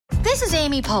This is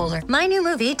Amy Poehler. My new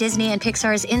movie, Disney and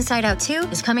Pixar's Inside Out 2,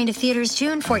 is coming to theaters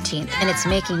June 14th, and it's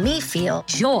making me feel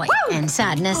joy and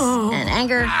sadness and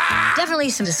anger, definitely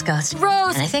some disgust, and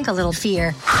I think a little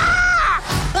fear.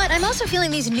 But I'm also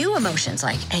feeling these new emotions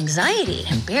like anxiety,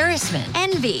 embarrassment,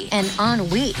 envy, and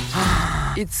ennui.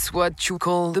 It's what you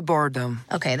call the boredom.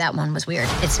 Okay, that one was weird.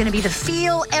 It's gonna be the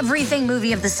feel everything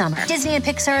movie of the summer. Disney and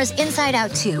Pixar's Inside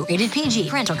Out 2, rated PG.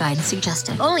 Parental guidance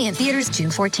suggested. Only in theaters June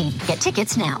 14th. Get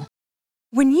tickets now.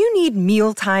 When you need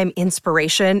mealtime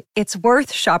inspiration, it's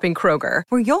worth shopping Kroger,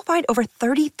 where you'll find over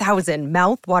 30,000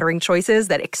 mouth-watering choices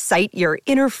that excite your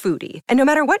inner foodie. And no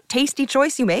matter what tasty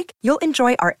choice you make, you'll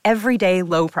enjoy our everyday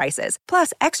low prices,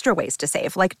 plus extra ways to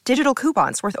save, like digital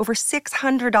coupons worth over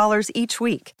 $600 each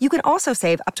week. You can also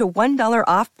save up to $1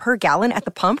 off per gallon at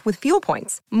the pump with fuel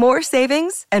points. More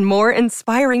savings and more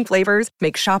inspiring flavors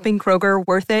make shopping Kroger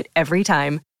worth it every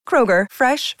time. Kroger,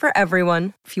 fresh for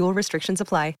everyone. Fuel restrictions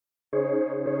apply.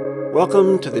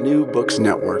 Welcome to the New Books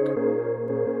Network.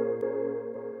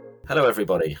 Hello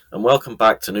everybody, and welcome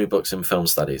back to New Books in Film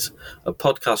Studies, a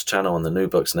podcast channel on the New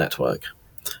Books Network.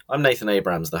 I'm Nathan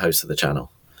Abrams, the host of the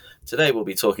channel. Today we'll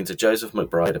be talking to Joseph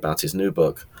McBride about his new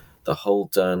book, The Whole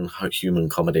Dern Human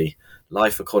Comedy,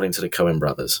 Life According to the Coen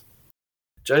Brothers.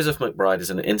 Joseph McBride is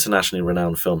an internationally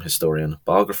renowned film historian,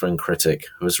 biographer and critic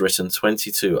who has written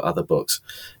 22 other books,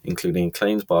 including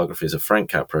acclaimed biographies of Frank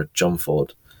Capra, John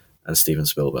Ford, and Steven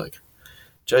Spielberg.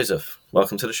 Joseph,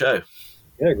 welcome to the show.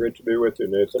 Yeah, great to be with you,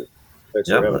 Nathan. Thanks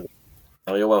for having me.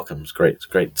 Oh, you're welcome. It's great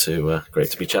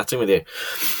to be chatting with you.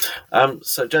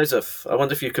 So, Joseph, I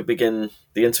wonder if you could begin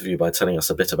the interview by telling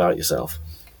us a bit about yourself.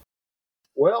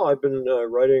 Well, I've been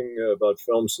writing about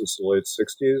film since the late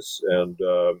 60s, and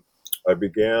I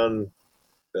began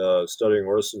studying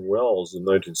Orson Welles in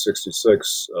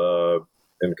 1966.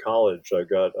 In college,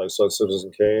 I saw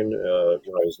Citizen Kane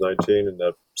when I was 19, and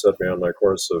that set me on my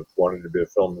course of wanting to be a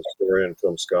film historian,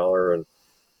 film scholar, and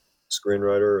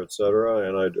screenwriter, etc.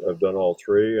 And I've done all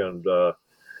three, and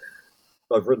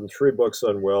I've written 3 books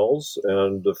on Welles.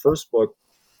 And the first book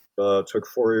took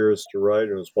 4 years to write,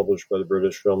 and was published by the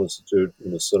British Film Institute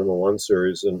in the Cinema One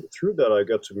series. And through that, I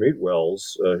got to meet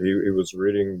Welles. He was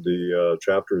reading the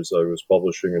chapters I was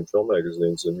publishing in film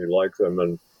magazines, and he liked them.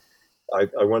 And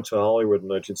I went to Hollywood in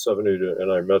 1970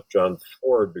 and I met John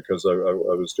Ford because I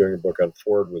was doing a book on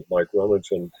Ford with Mike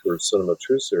Wilmington for Cinema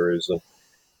 2 series. And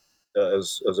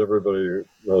as everybody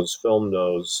knows, film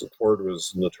knows, Ford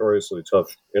was a notoriously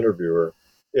tough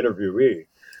interviewee.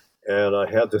 And I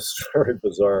had this very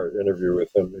bizarre interview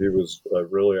with him. He was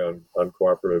really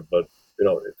uncooperative, but,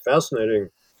 fascinating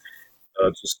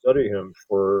to study him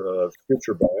for a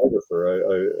future biographer.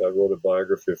 I wrote a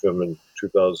biography of him in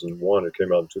 2001. It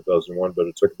came out in 2001, but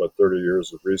it took about 30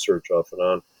 years of research off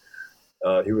and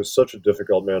on. He was such a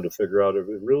difficult man to figure out. It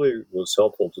really was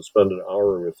helpful to spend an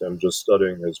hour with him just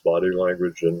studying his body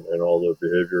language and all the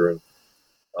behavior.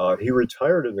 And he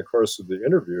retired in the course of the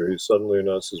interview. He suddenly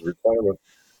announced his retirement.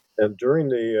 And during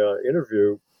the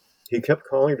interview, he kept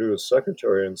calling to his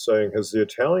secretary and saying, "Has the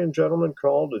Italian gentleman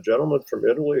called? A gentleman from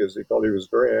Italy?" As he called, he was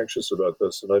very anxious about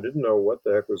this, and I didn't know what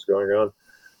the heck was going on.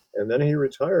 And then he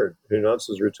retired. He announced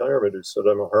his retirement. He said,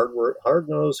 "I'm a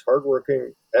hard-nosed,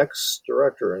 hard-working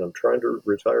ex-director, and I'm trying to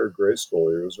retire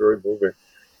gracefully." It was very moving.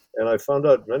 And I found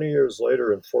out many years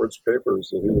later in Ford's papers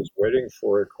that he was waiting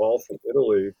for a call from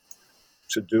Italy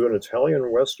to do an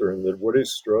Italian Western that Woody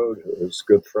Strode, his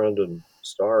good friend and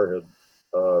star, had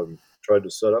tried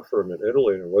to set up for him in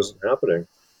Italy, and it wasn't happening.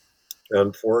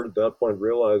 And Ford at that point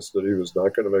realized that he was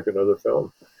not going to make another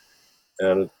film.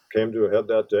 And it came to a head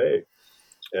that day.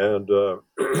 And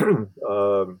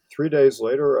 3 days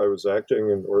later, I was acting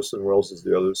in Orson Welles'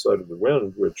 The Other Side of the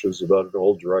Wind, which is about an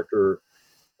old director,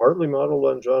 partly modeled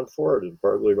on John Ford and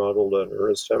partly modeled on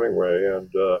Ernest Hemingway.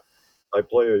 And I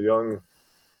play a young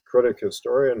critic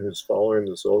historian who's following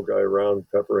this old guy around,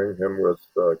 peppering him with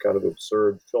kind of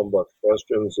absurd film buff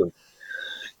questions.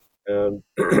 And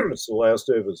it's the last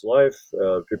day of his life.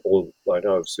 People by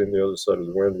now have seen The Other Side of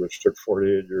the Wind, which took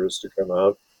 48 years to come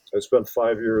out. I spent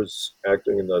 5 years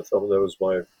acting in that film. That was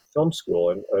my film school.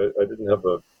 And I didn't have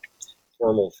a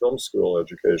formal film school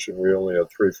education. We only had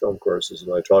 3 film courses,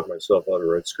 and I taught myself how to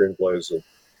write screenplays and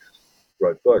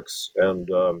write books. And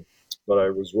but I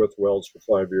was with Welles for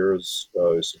 5 years.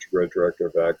 He's such a great director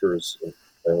of actors, and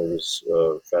it was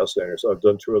fascinating. So I've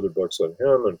done 2 other books on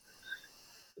him, and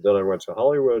then I went to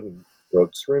Hollywood and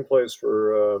wrote screenplays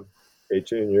for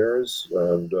 18 years,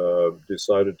 and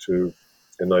decided to,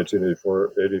 in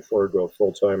 1984, go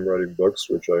full-time writing books,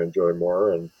 which I enjoy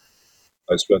more. And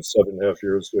I spent 7.5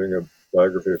 years doing a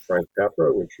biography of Frank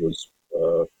Capra, which was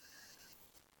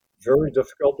very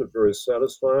difficult but very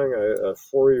satisfying.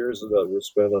 4 years of that were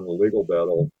spent on a legal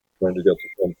battle trying to get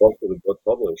the book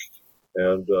published.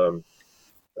 And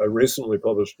I recently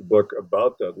published a book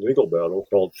about that legal battle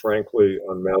called Frankly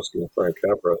Unmasking Frank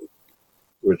Capra,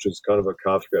 which is kind of a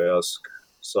Kafkaesque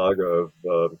saga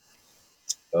of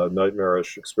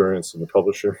nightmarish experience in the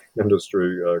publishing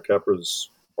industry. Capra's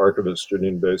archivist,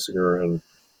 Janine Basinger, and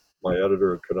my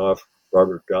editor at Knopf,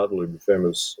 Robert Gottlieb, the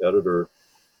famous editor,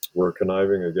 were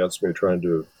conniving against me, trying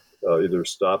to either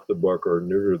stop the book or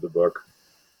neuter the book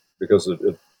because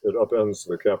it upends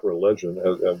the Capra legend.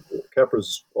 And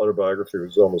Capra's autobiography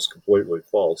was almost completely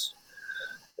false.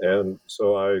 And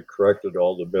so I corrected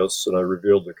all the myths, and I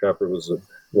revealed that Capra was an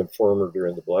informer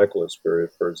during the blacklist period,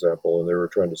 for example, and they were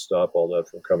trying to stop all that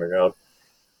from coming out.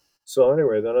 So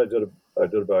anyway, then I did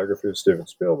a biography of Steven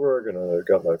Spielberg, and I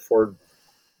got my Ford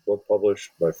book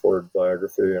published, my Ford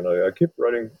biography, and I keep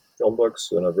writing film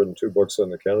books, and I've written 2 books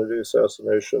on the Kennedy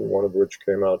assassination, one of which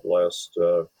came out last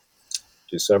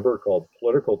December, called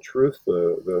Political Truth,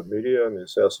 the Media and the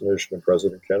Assassination of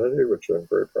President Kennedy, which I'm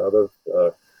very proud of.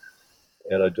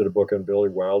 And I did a book on Billy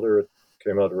Wilder. It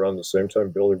came out around the same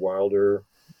time. Billy Wilder,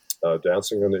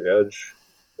 Dancing on the Edge,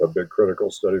 a big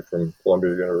critical study from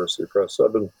Columbia University Press. So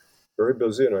I've been very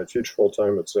busy, and I teach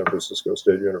full-time at San Francisco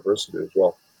State University as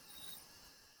well.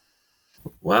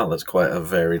 Wow, that's quite a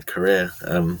varied career.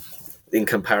 In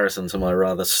comparison to my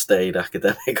rather staid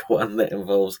academic one that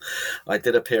involves, I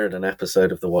did appear in an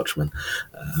episode of The Watchmen,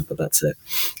 but that's it,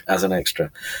 as an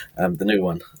extra. The new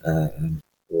one.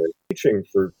 Teaching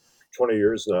for 20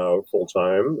 years now,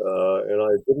 full-time, and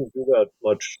I didn't do that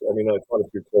much. I mean, I taught a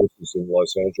few courses in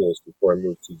Los Angeles before I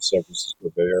moved to the San Francisco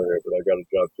Bay Area, but I got a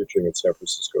job teaching at San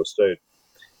Francisco State.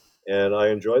 And I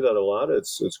enjoy that a lot.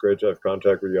 It's great to have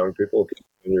contact with young people, keep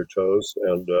on your toes.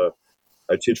 And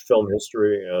I teach film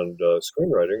history and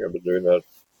screenwriting. I've been doing that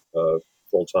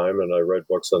full-time, and I write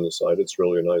books on the side. It's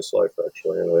really a nice life,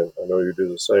 actually, and I know you do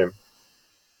the same.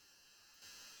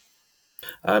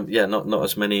 Not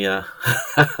as many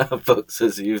books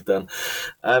as you've done.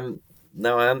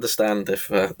 Now I understand if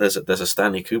there's a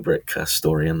Stanley Kubrick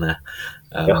story in there.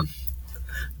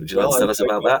 Would you like to tell us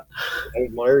about that? I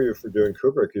admire you for doing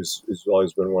Kubrick. He's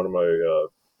always been one of my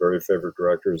very favorite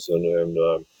directors,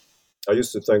 and I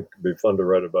used to think it'd be fun to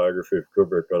write a biography of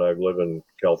Kubrick, but I live in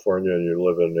California, and you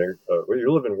live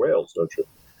in Wales, don't you?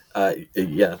 I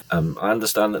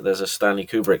understand that there's a Stanley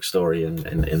Kubrick story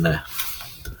in there.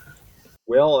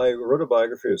 Well, I wrote a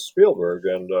biography of Spielberg,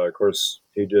 and of course,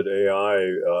 he did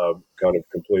AI, kind of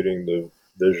completing the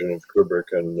vision of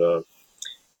Kubrick. And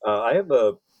I have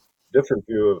a different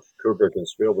view of Kubrick and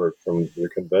Spielberg from the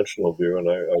conventional view, and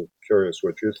I'm curious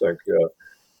what you think.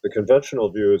 The conventional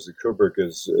view is that Kubrick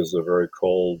is a very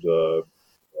cold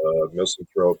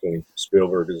misanthrope, and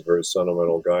Spielberg is a very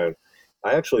sentimental guy. And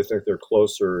I actually think they're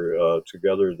closer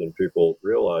together than people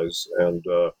realize, and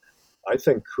I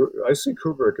see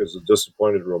Kubrick as a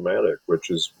disappointed romantic, which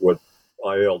is what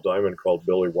I.L. Diamond called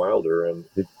Billy Wilder. And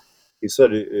he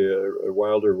said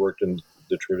Wilder worked in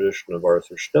the tradition of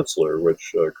Arthur Schnitzler,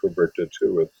 which Kubrick did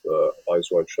too with Eyes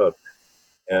Wide Shut.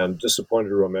 And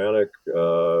disappointed romantic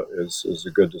is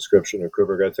a good description of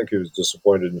Kubrick. I think he was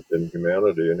disappointed in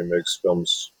humanity, and he makes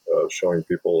films showing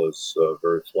people as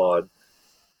very flawed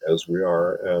as we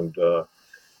are. And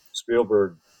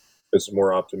Spielberg is a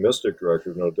more optimistic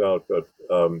director, no doubt, but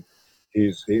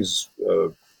he's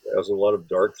has a lot of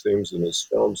dark themes in his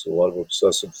films, a lot of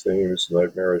obsessive themes,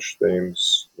 nightmarish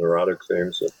themes, neurotic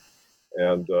themes,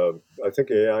 and I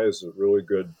think AI is a really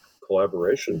good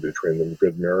collaboration between them,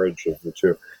 good marriage of the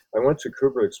two. I went to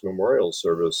Kubrick's memorial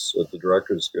service at the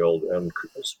Directors Guild, and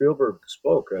Spielberg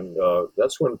spoke, and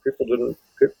that's when people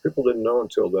didn't know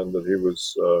until then that he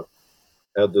was.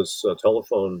 Had this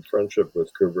telephone friendship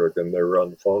with Kubrick, and they were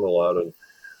on the phone a lot and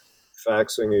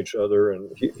faxing each other.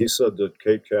 And he said that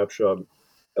Kate Capshaw,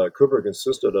 Kubrick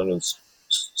insisted on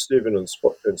Steven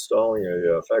installing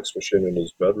a fax machine in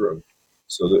his bedroom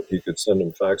so that he could send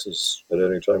him faxes at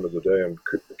any time of the day. And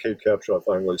Kate Capshaw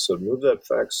finally said, "Move that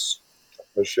fax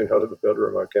machine out of the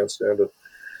bedroom. I can't stand it."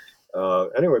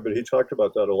 Anyway, but he talked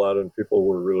about that a lot, and people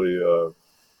were really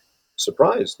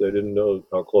surprised. They didn't know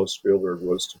how close Spielberg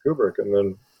was to Kubrick. And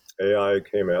then AI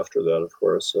came after that, of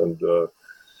course, and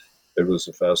it was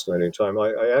a fascinating time.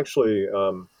 I actually,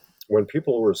 when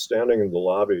people were standing in the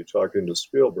lobby talking to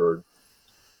Spielberg,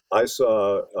 I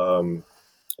saw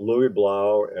Louis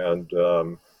Blau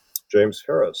and James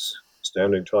Harris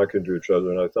standing talking to each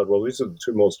other, and I thought, well, these are the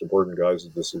two most important guys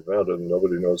at this event, and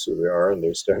nobody knows who they are, and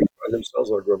they're standing by themselves.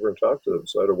 I'll go over and talk to them.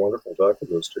 So I had a wonderful talk with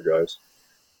those two guys.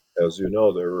 As you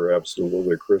know, they were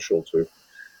absolutely crucial to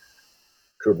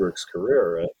Kubrick's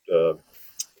career. And,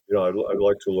 I'd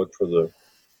like to look for the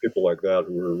people like that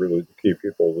who are really the key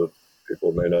people that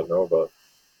people may not know about.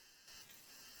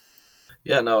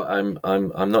 Yeah, no, I'm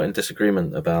not in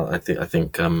disagreement about. I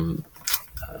think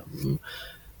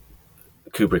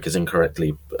Kubrick is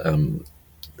incorrectly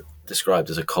described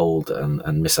as a cold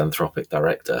and misanthropic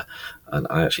director, and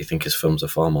I actually think his films are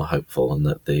far more hopeful. And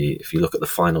that if you look at the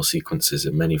final sequences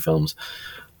in many films,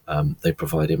 they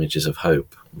provide images of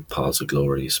hope. Paths of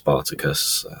Glory,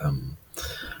 Spartacus,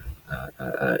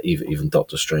 even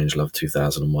Doctor Strangelove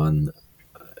 2001,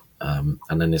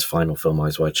 and then his final film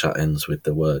Eyes Wide Shut ends with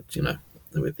the word,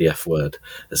 with the F word,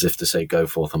 as if to say, "Go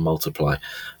forth and multiply."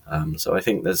 So I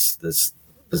think there's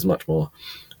much more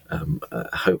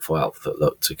hopeful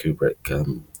outlook to Kubrick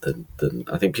than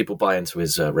I think people buy into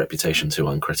his reputation too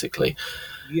uncritically.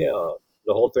 Yeah,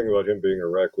 the whole thing about him being a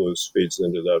recluse feeds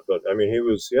into that. But I mean, he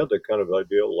had that kind of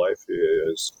ideal life.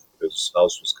 His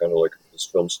house was kind of like his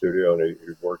film studio, and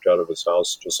he worked out of his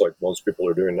house just like most people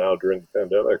are doing now during the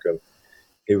pandemic. And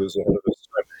he was ahead of his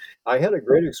time. I had a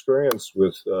great experience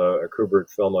with a Kubrick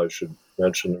film I should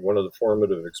mention. One of the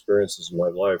formative experiences of my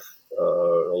life,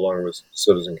 along with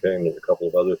Citizen Kane and a couple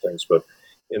of other things. But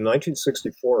in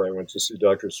 1964, I went to see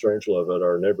Dr. Strangelove at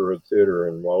our neighborhood theater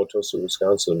in Wauwatosa,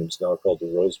 Wisconsin. It's now called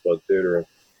the Rosebud Theater. And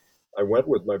I went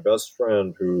with my best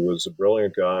friend, who was a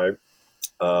brilliant guy.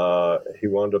 He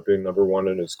wound up being number one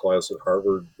in his class at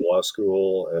Harvard Law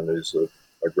School, and he's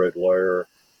a great lawyer,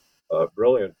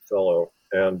 brilliant fellow.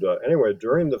 And anyway,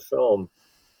 during the film,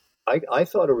 I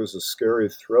thought it was a scary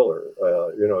thriller.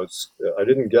 I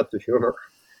didn't get the humor,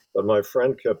 but my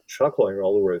friend kept chuckling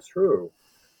all the way through.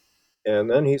 And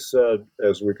then he said,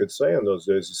 as we could say in those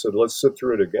days, he said, "Let's sit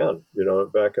through it again."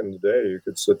 Back in the day, you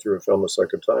could sit through a film a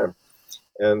second time.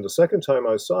 And the second time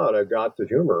I saw it, I got the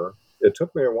humor. It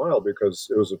took me a while because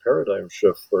it was a paradigm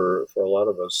shift for a lot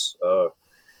of us.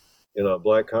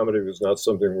 Black comedy was not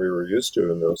something we were used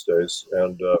to in those days.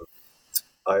 And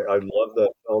I loved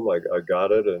that film. I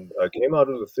got it, and I came out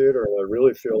of the theater, and I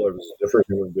really feel I was a different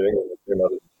human being when I came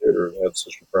out of the theater. It had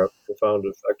such a profound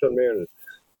effect on me, and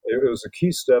it was a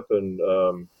key step in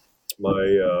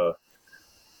my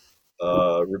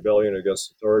rebellion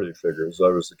against authority figures. I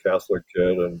was a Catholic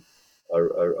kid, and I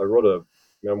wrote a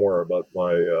memoir about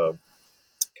my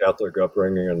Catholic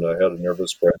upbringing, and I had a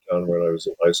nervous breakdown when I was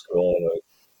in high school, and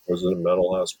I was in a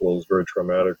mental hospital. It was very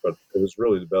traumatic, but it was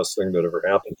really the best thing that ever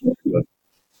happened to me. But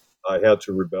I had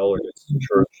to rebel against the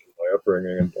church and my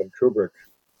upbringing, and Kubrick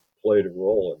played a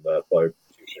role in that by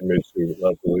teaching me to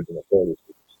not believe in authority.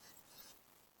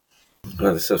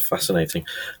 Well, this is fascinating.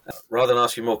 Rather than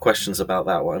ask you more questions about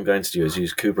that, what I'm going to do is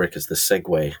use Kubrick as the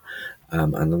segue,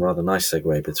 and a rather nice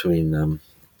segue between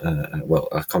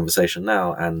our conversation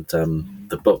now and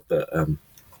the book that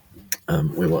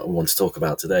we want to talk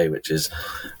about today, which is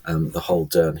The Whole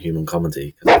Dern Human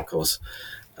Comedy. Because, of course,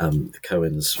 the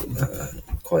Coens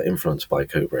quite influenced by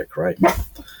Kubrick, right?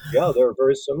 Yeah, they're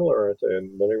very similar, aren't they,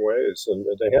 in many ways? And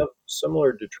they have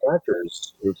similar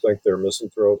detractors who think they're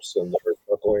misanthropes and they're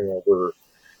chuckling over,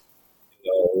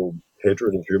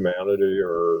 hatred of humanity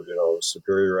or,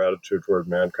 superior attitude toward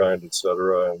mankind,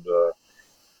 etc. And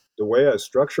the way I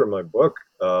structure my book,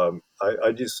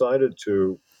 I decided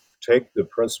to take the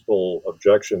principal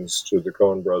objections to the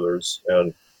Coen brothers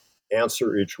and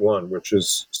answer each one, which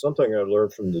is something I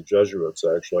learned from the Jesuits,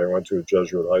 actually. I went to a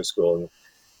Jesuit high school, and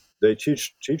they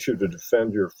teach you to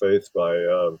defend your faith by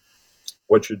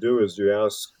what you do is you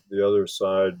ask the other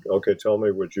side, "Okay, tell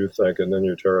me what you think," and then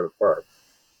you tear it apart.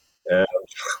 And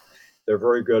they're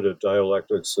very good at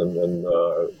dialectics and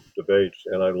debate,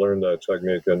 and I learned that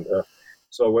technique. And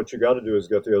so what you got to do is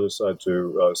get the other side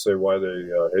to say why they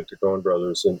hate the Coen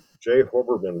brothers. And Jay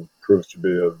Hoberman proved to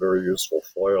be a very useful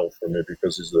foil for me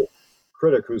because he's a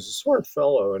critic who's a smart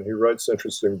fellow, and he writes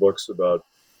interesting books about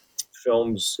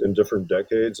films in different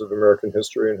decades of American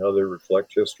history and how they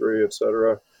reflect history,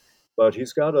 etc. But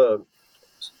he's got a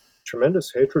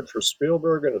tremendous hatred for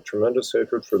Spielberg and a tremendous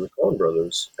hatred for the Coen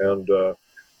brothers. And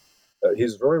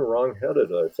he's very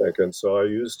wrong-headed, I think. And so I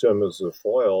used him as a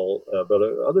foil. But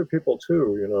other people,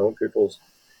 too, people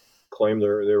claim they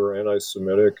were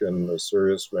anti-Semitic and a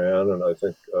serious man. And I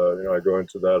think, I go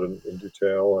into that in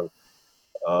detail.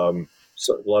 And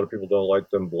so a lot of people don't like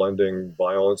them blending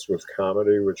violence with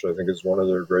comedy, which I think is one of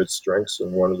their great strengths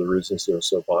and one of the reasons they're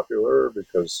so popular,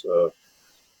 because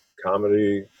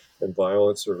comedy and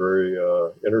violence are very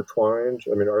intertwined.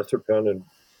 I mean, Arthur Penn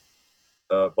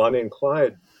and Bonnie and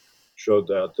Clyde showed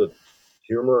that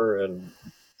humor and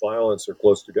violence are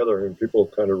close together. I mean, people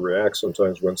kind of react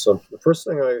sometimes when the first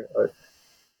thing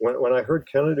when I heard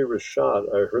Kennedy was shot,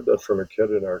 I heard that from a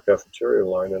kid in our cafeteria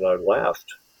line, and I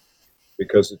laughed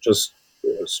because it just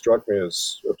struck me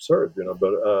as absurd,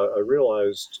 But I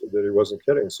realized that he wasn't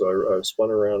kidding, so I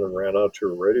spun around and ran out to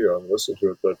a radio and listened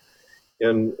to it. But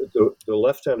in the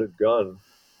left-handed gun,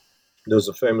 there's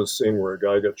a famous scene where a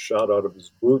guy gets shot out of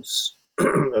his boots,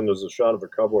 and there's a shot of a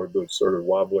cowboy boot sort of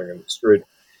wobbling in the street,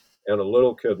 and a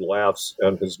little kid laughs,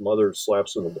 and his mother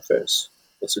slaps him in the face.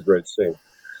 It's a great scene.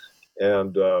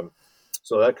 And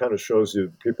so that kind of shows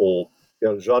you people.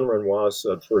 Jean Renoir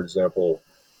said, for example,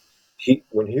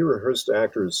 when he rehearsed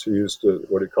actors, he used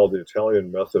what he called the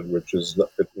Italian method, which is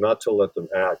not to let them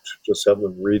act, just have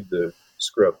them read the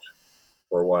script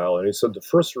for a while. And he said the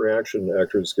first reaction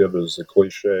actors give is a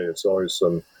cliche. It's always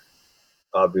some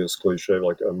obvious cliche,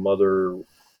 like a mother,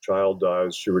 child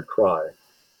dies, she would cry.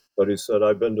 But he said,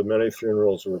 I've been to many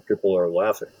funerals where people are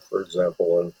laughing, for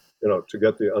example, and, to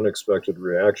get the unexpected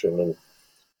reaction. And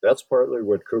that's partly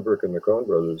what Kubrick and the Coen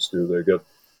brothers do. They get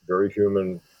very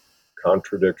human,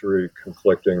 contradictory,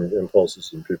 conflicting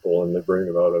impulses in people, and they bring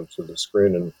them out onto the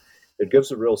screen. And it gives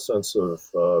a real sense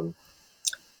of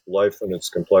life and its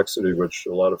complexity, which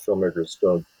a lot of filmmakers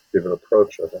don't even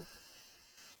approach, I think.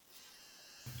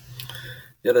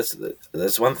 Yeah,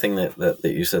 there's one thing that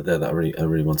you said there that I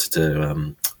really wanted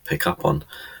to pick up on,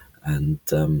 and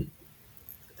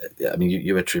I mean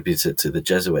you attribute it to the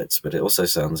Jesuits, but it also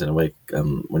sounds in a way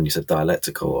when you said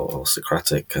dialectical or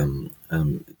Socratic,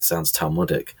 it sounds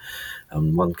Talmudic.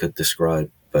 One could describe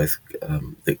both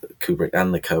the Kubrick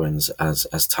and the Coens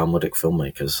as Talmudic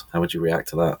filmmakers. How would you react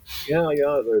to that? Yeah.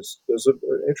 There's an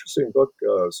interesting book,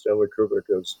 Stanley Kubrick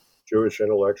is Jewish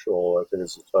Intellectual, I think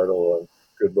is the title,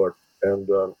 good book. And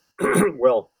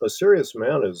well, A Serious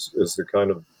Man is the kind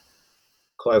of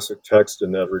classic text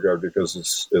in that regard,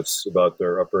 because it's about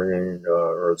their upbringing,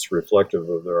 or it's reflective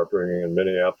of their upbringing in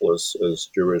Minneapolis as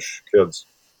Jewish kids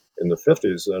in the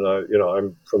 50s. And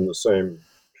I'm from the same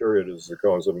period as the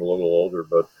Coens. I'm a little older,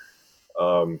 but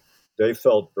they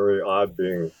felt very odd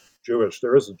being Jewish.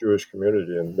 There is a Jewish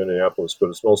community in Minneapolis, but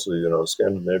it's mostly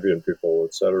Scandinavian people,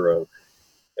 etc.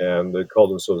 And they call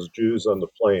themselves Jews on the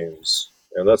Plains.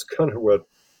 And that's kind of what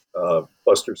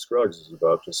Buster Scruggs is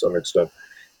about to some extent.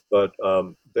 But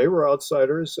they were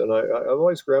outsiders, and I've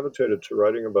always gravitated to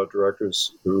writing about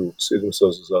directors who see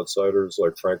themselves as outsiders,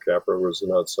 like Frank Capra was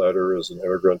an outsider as an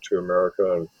immigrant to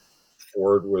America, and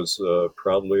Ford was a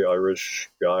proudly Irish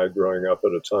guy growing up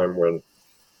at a time when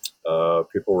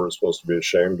people were supposed to be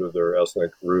ashamed of their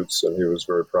ethnic roots, and he was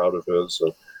very proud of his.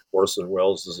 And Orson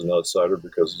Welles is an outsider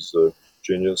because he's a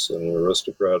genius and an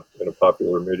aristocrat in a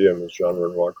popular medium, as Jean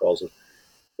Renoir calls it.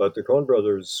 But the Coen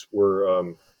brothers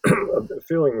were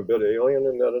feeling a bit alien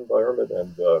in that environment.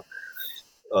 And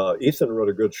Ethan wrote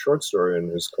a good short story in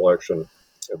his collection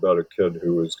about a kid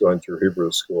who was going through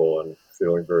Hebrew school and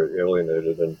feeling very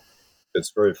alienated. And it's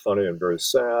very funny and very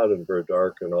sad and very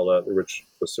dark and all that, which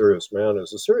A Serious Man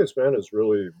is. A Serious Man is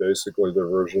really basically their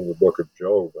version of the Book of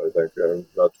Job, I think. I'm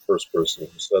not the first person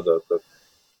who said that,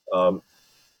 but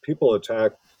people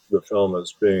attack the film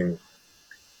as being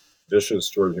vicious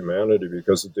toward humanity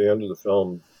because at the end of the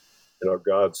film,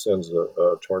 God sends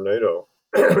a tornado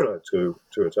to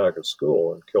attack a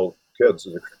school and kill kids.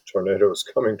 And the tornado is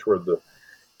coming toward the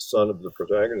son of the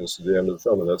protagonist at the end of the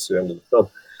film, and that's the end of the film.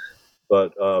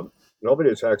 But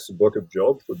nobody attacks the Book of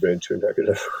Job for being too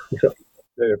negative.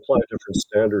 They apply different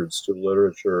standards to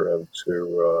literature and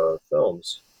to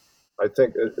films. I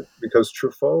think because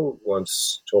Truffaut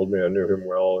once told me, I knew him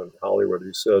well in Hollywood,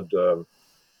 he said,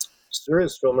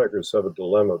 serious filmmakers have a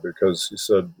dilemma because he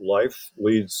said life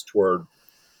leads toward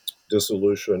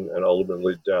dissolution and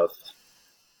ultimately death.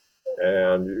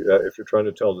 And if you're trying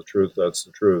to tell the truth, that's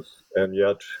the truth. And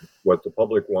yet what the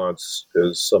public wants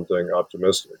is something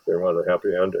optimistic. They want a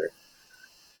happy ending.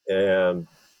 And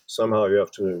somehow you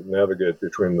have to navigate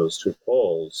between those two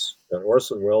poles. And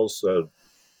Orson Welles said,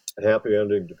 a happy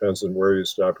ending depends on where you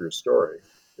stop your story,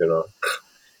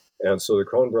 And so the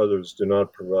Coen brothers do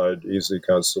not provide easy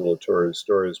consolatory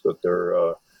stories, but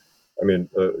they're,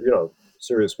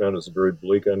 Serious Man is a very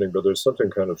bleak ending, but there's something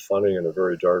kind of funny in a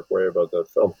very dark way about that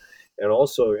film. And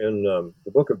also in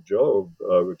the Book of Job,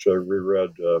 which I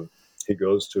reread, he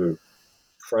goes to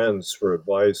friends for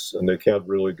advice, and they can't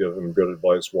really give him good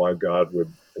advice why God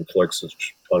would inflict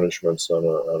such punishments on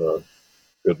a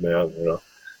good man,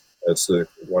 It's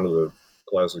one of the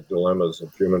classic dilemmas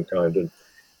of humankind. And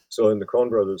so in the Coen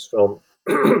brothers film,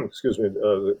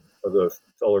 the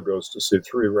fellow goes to see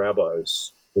three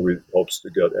rabbis who he hopes to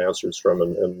get answers from,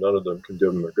 and none of them can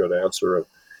give him a good answer. And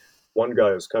one guy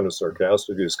is kind of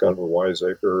sarcastic. He's kind of a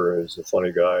wiseacre. He's a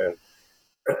funny guy. And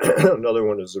Another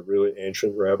one is a really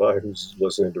ancient rabbi who's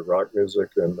listening to rock music,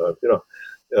 and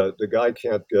the guy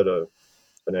can't get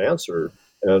an answer,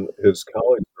 and his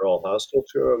colleagues are all hostile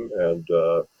to him, and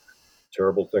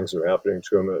terrible things are happening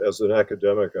to him. As an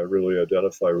academic, I really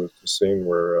identify with the scene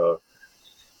where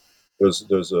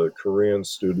there's a Korean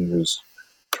student who's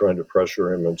trying to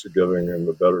pressure him into giving him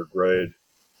a better grade,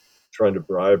 trying to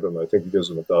bribe him. I think he gives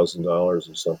him $1,000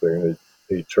 or something, and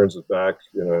he turns it back,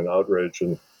 in outrage,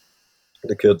 and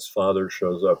the kid's father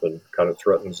shows up and kind of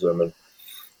threatens them,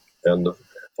 and the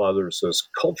father says,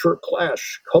 culture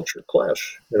clash,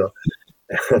 And,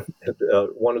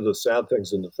 one of the sad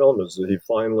things in the film is that he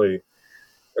finally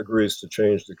agrees to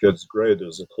change the kid's grade.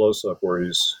 There's a close-up where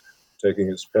he's taking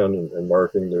his pen and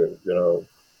marking the,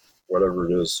 whatever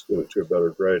it is to a better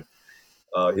grade.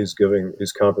 He's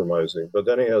compromising. But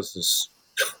then he has this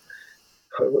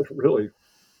really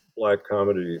black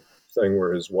comedy thing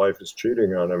where his wife is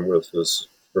cheating on him with this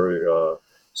very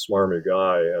smarmy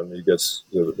guy, and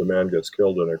the man gets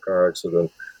killed in a car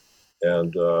accident,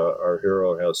 and our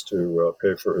hero has to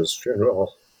pay for his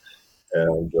funeral.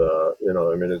 And,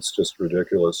 it's just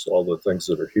ridiculous, all the things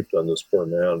that are heaped on this poor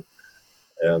man.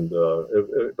 And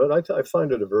but I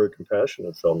find it a very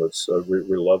compassionate film. It's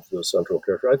we love the central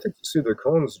character. I think, the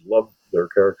Coens love their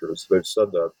characters. They've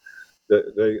said that.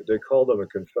 They call them a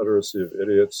confederacy of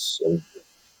idiots, and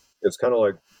it's kind of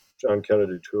like John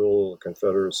Kennedy Toole, a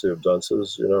confederacy of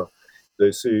dunces.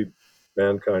 They see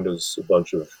mankind as a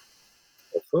bunch of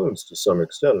buffoons to some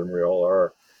extent, and we all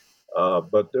are.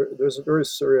 But there's a very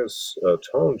serious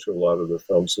tone to a lot of the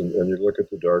films, and you look at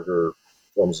the darker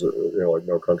films, like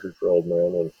No Country for Old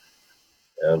Men,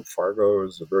 and Fargo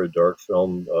is a very dark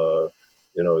film.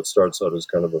 It starts out as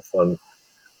kind of a fun,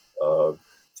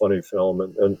 funny film,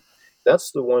 and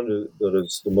that's the one that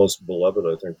is the most beloved,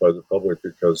 I think, by the public,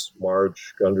 because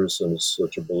Marge Gunderson is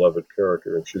such a beloved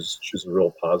character, and she's a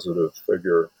real positive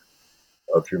figure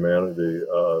of humanity.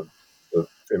 The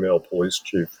female police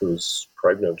chief who's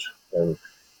pregnant and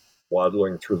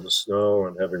waddling through the snow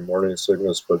and having morning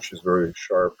sickness, but she's very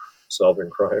sharp, solving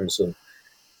crimes,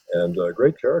 and a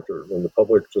great character, and the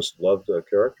public just loved that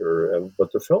character.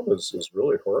 But the film is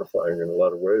really horrifying in a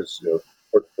lot of ways.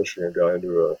 Pushing a guy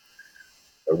into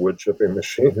a wood chipping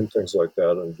machine and things like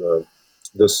that, and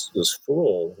this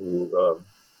fool who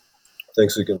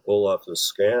thinks he can pull off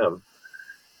this scam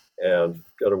and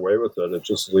get away with it. It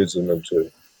just leads him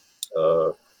into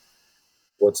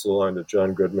what's the line that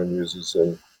John Goodman uses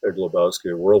in Big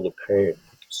Lebowski? A world of pain.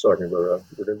 He's talking about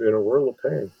we're going to be in a world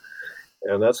of pain.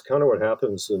 And that's kind of what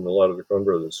happens in a lot of the Coen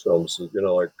Brothers films.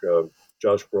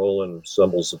 Josh Brolin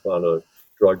stumbles upon a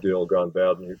drug deal gone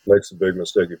bad, and he makes a big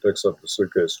mistake. He picks up a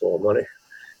suitcase full of money.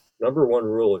 Number one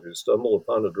rule, if you stumble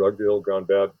upon a drug deal gone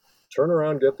bad, turn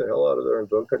around, get the hell out of there, and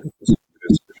don't pick up the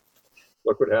suitcase.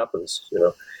 Look what happens,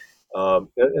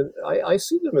 And I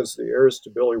see them as the heirs to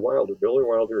Billy Wilder. Billy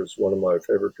Wilder is one of my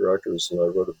favorite directors, and I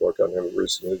wrote a book on him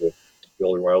recently, the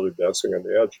Billy Wilder Dancing on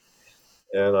the Edge.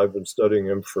 And I've been studying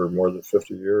him for more than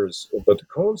 50 years. But the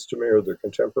Coens, to me, are the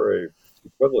contemporary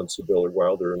equivalents of Billy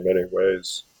Wilder in many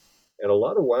ways. And a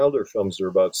lot of Wilder films are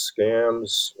about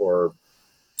scams or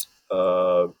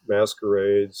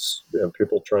masquerades, and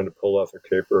people trying to pull off a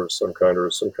caper of some kind,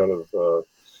 or some kind of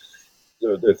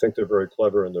they think they're very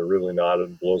clever and they're really not,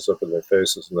 and blows up in their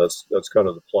faces. And that's kind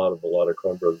of the plot of a lot of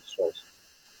Coen Brothers films.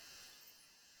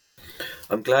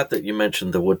 I'm glad that you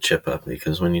mentioned the wood chipper,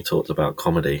 because when you talked about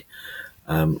comedy,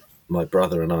 my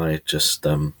brother and I just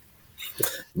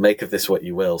make of this what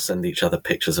you will, send each other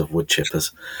pictures of wood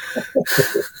chippers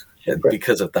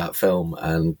because of that film.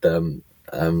 And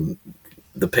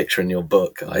the picture in your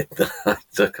book, I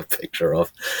took a picture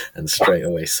of and straight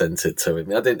away sent it to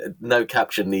him. No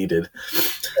caption needed.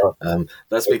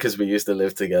 That's because we used to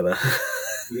live together.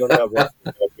 You don't have one in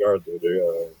the backyard, do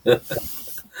you?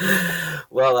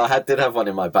 Well, I did have one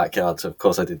in my backyard, so of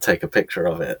course I did take a picture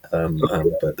of it.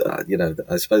 But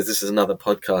I suppose this is another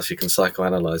podcast. You can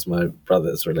psychoanalyze my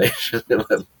brother's relationship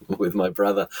with my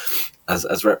brother,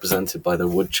 as represented by the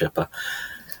wood chipper.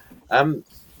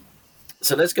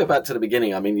 So let's go back to the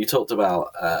beginning. I mean, you talked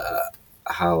about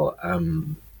how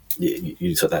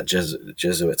you took that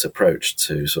Jesuit approach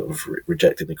to sort of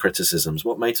rejecting the criticisms.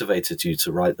 What motivated you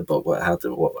to write the book?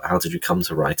 How did you come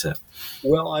to write it?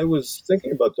 Well, I was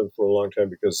thinking about them for a long time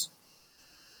because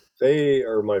they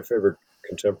are my favorite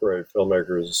contemporary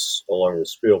filmmakers, along with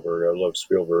Spielberg. I love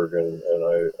Spielberg, and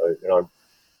I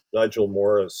Nigel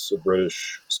Morris, a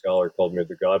British scholar, called me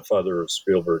the godfather of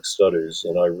Spielberg studies,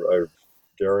 and I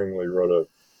daringly wrote a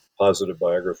positive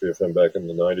biography of him back in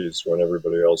the 90s when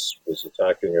everybody else was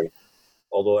attacking him.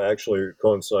 although actually it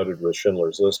coincided with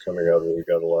Schindler's List coming out, and we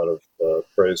got a lot of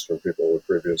praise from people who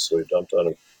previously dumped on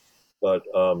him. But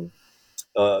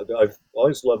I've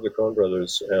always loved the Coen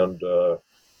Brothers, and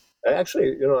I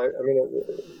actually,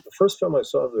 the first film I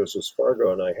saw of theirs was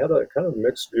Fargo, and I had a kind of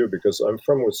mixed view because I'm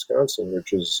from Wisconsin,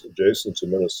 which is adjacent to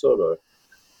Minnesota,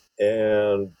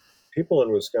 and people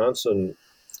in Wisconsin,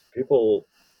 people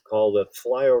call that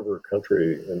flyover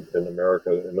country in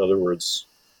America. In other words,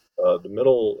 the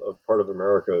middle part of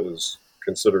America is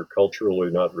considered culturally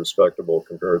not respectable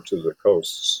compared to the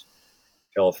coasts.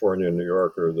 California and New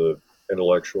York are the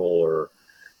intellectual or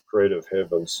creative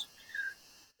havens.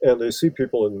 And they see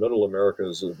people in middle America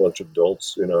as a bunch of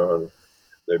dolts, and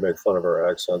they make fun of our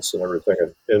accents and everything.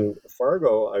 And in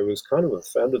Fargo, I was kind of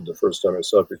offended the first time I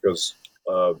saw it because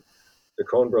the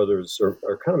Coen Brothers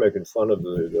are kind of making fun of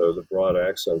the broad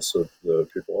accents of the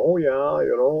people. Oh, yeah,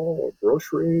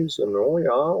 groceries, and oh,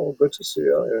 yeah, good to see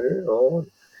you,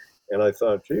 And I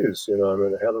thought, geez, I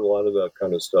had a lot of that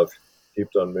kind of stuff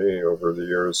heaped on me over the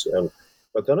years.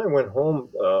 But then I went home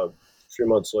a few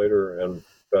months later and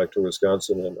back to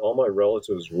Wisconsin, and all my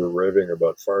relatives were raving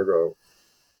about Fargo.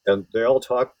 And they all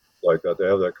talk like that. They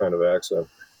have that kind of accent.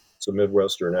 It's a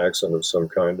Midwestern accent of some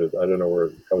kind. I don't know where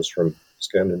it comes from,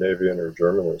 Scandinavian or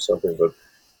German or something. But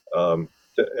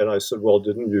and I said, well,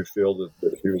 didn't you feel that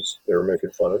they were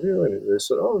making fun of you? And they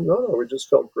said, oh, no, we just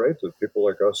felt great that people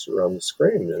like us are on the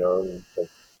screen,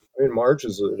 And, Marge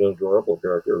is an adorable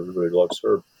character. Everybody loves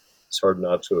her. It's hard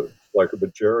not to like her.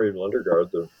 But Jerry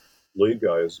Lundegaard, the lead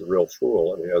guy, is a real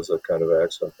fool, and he has that kind of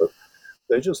accent. But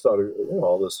they just thought,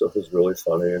 all this stuff is really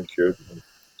funny and cute.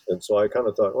 And so I kind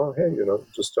of thought, well, hey,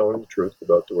 just telling the truth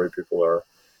about the way people are.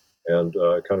 And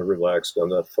I kind of relaxed on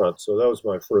that front. So that was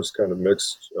my first kind of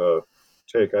mixed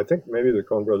take. I think maybe the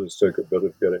Coen Brothers take a bit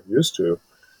of getting used to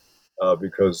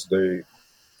because they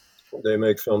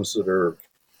make films that are,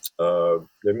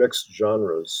 they mix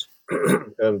genres.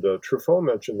 And Truffaut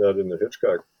mentioned that in the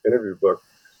Hitchcock interview book.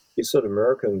 He said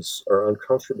Americans are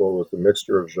uncomfortable with the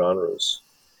mixture of genres.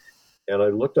 And I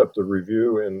looked up the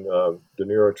review in the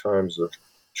New York Times of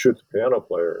Shoot the Piano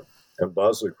Player, and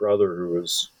Bosley Crowther, who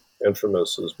was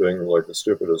infamous as being like the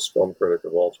stupidest film critic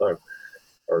of all time,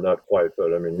 or not quite,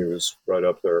 but he was right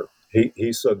up there.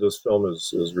 He said this film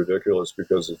is ridiculous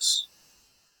because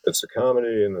it's a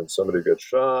comedy, and then somebody gets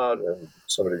shot, and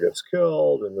somebody gets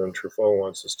killed, and then Truffaut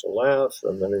wants us to laugh,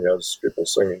 and then he has people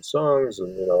singing songs,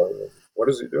 and what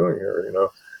is he doing here?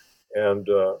 And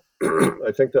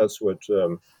I think that's what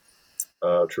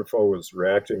Truffaut was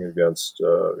reacting against.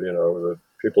 The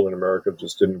people in America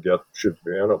just didn't get Shoot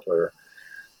the Piano Player,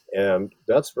 and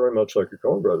that's very much like a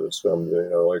Coen Brothers film.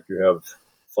 Like you have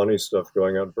funny stuff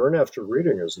going on. Burn After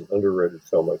Reading is an underrated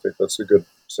film. I think that's a good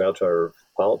satire of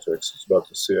politics. It's about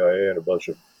the CIA and a bunch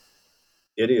of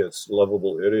idiots,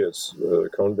 lovable idiots. The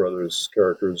Coen Brothers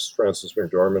characters, Frances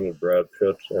McDormand and Brad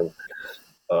Pitt, and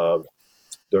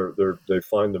they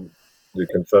find the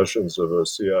confessions of a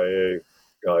CIA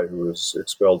guy who was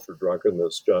expelled for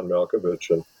drunkenness, John Malkovich,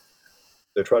 and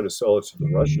they try to sell it to the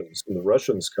Russians. And the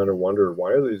Russians kind of wonder,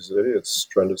 why are these idiots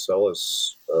trying to sell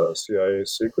us CIA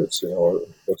secrets?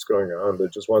 What's going on? They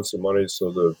just want some money so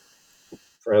that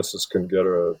Francis can get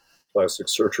a plastic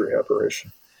surgery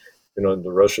operation. And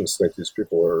the Russians think these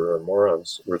people are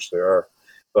morons, which they are.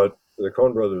 But the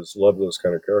Coen Brothers love those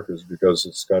kind of characters because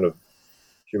it's kind of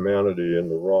humanity in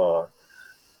the raw.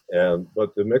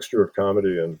 But the mixture of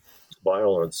comedy and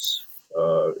violence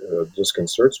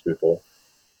disconcerts people.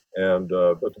 But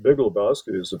The Big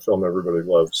Lebowski is a film everybody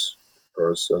loves, of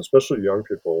course, and especially young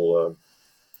people.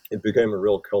 It became a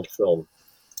real cult film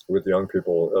with young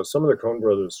people. Some of the Coen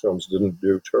Brothers films didn't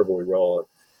do terribly well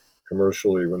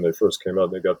commercially when they first came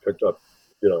out. They got picked up,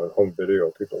 in home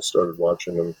video. People started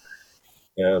watching them.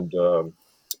 And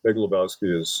Big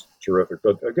Lebowski is terrific.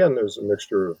 But again, there's a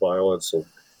mixture of violence and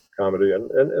comedy. And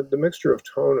the mixture of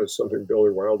tone is something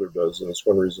Billy Wilder does, and it's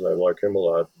one reason I like him a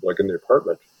lot. Like in The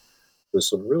Apartment, there's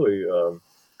some really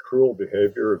cruel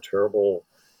behavior, terrible,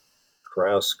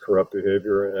 crass, corrupt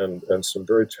behavior, and some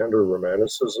very tender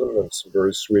romanticism and some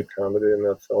very sweet comedy in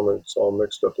that film. And it's all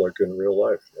mixed up like in real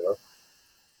life,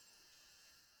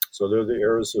 So they're the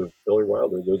heirs of Billy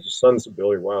Wilder. They're the sons of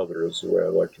Billy Wilder, is the way I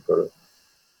like to put it.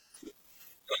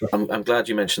 I'm glad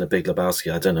you mentioned The Big Lebowski.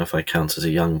 I don't know if I count as a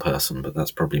young person, but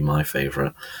that's probably my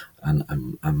favourite. And I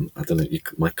don't know,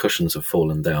 my cushions have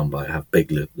fallen down, but I have Big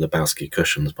Lebowski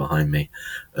cushions behind me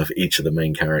of each of the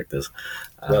main characters.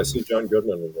 I see John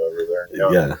Goodman over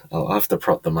there. Yeah, I'll have to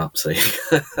prop them up so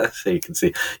you can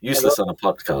see. Useless on a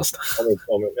podcast. And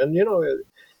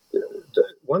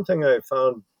one thing I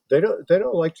found, they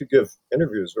don't like to give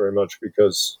interviews very much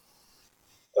because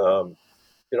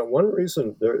one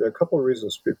reason, there are a couple of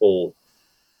reasons people,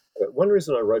 one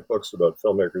reason I write books about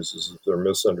filmmakers is that they're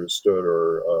misunderstood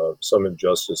or some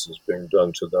injustice is being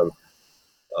done to them.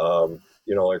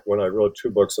 Like when I wrote 2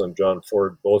 books on John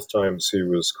Ford, both times he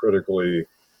was critically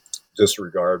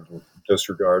disregarded,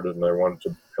 and I wanted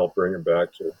to help bring him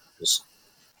back to his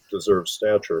deserved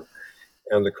stature.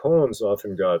 And the Coens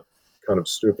often got kind of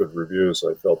stupid reviews.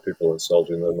 I felt people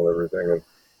insulting them and everything, and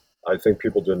I think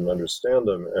people didn't understand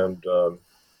them. And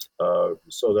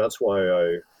so that's why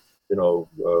I,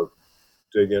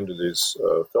 dig into these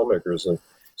filmmakers. And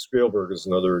Spielberg is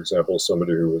another example of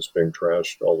somebody who was being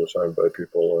trashed all the time by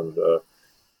people. And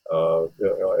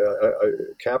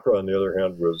Capra, on the other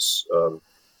hand, was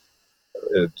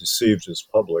deceived his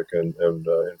public and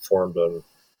informed on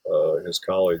his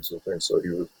colleagues and things. So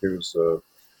he was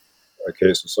a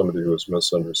case of somebody who was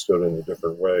misunderstood in a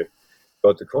different way.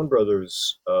 But the Coen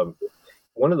brothers,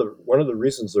 one of the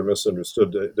reasons they're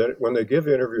misunderstood, when they give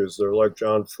interviews, they're like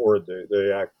John Ford.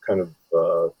 They act kind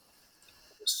of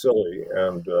silly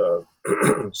and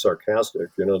sarcastic.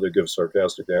 They give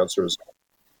sarcastic answers.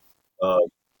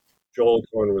 Joel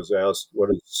Coen was asked what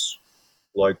it's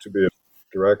like to be a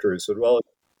director. He said, "Well,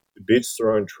 it beats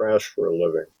throwing trash for a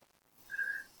living."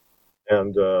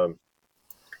 And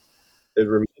it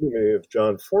reminded me of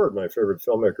John Ford, my favorite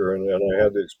filmmaker, and I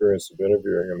had the experience of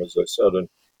interviewing him, as I said. And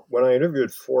when I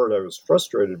interviewed Ford, I was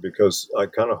frustrated because I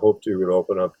kind of hoped he would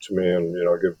open up to me and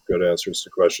give good answers to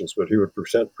questions, but he would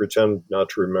pretend not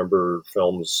to remember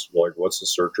films like What's the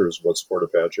Searchers, What's Fort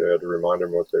Apache. I had to remind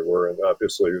him what they were, and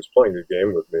obviously he was playing a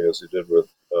game with me, as he did with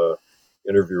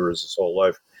interviewers his whole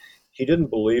life. He didn't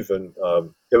believe in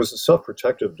it was a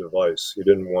self-protective device. He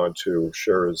didn't want to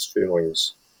share his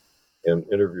feelings in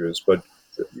interviews, but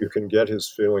you can get his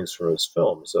feelings from his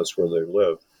films. That's where they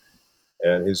live.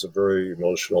 And he's a very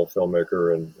emotional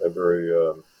filmmaker and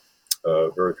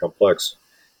very complex.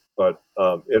 But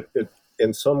it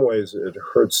in some ways, it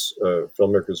hurts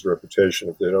filmmakers' reputation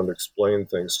if they don't explain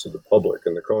things to the public.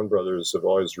 And the Coen brothers have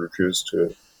always refused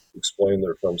to explain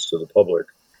their films to the public.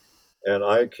 And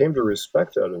I came to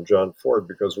respect that in John Ford,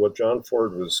 because what John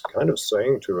Ford was kind of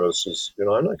saying to us is,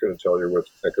 I'm not going to tell you what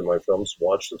to think of my films.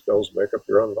 Watch the films, make up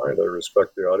your own mind. I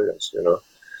respect the audience,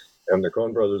 And the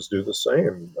Coen brothers do the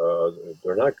same.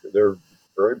 They're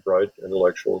very bright,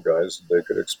 intellectual guys. They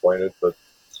could explain it, but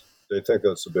they think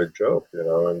that's a big joke,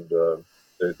 and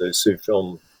they see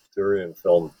film theory and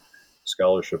film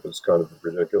scholarship as kind of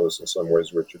ridiculous in some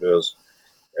ways, which it is.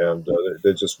 And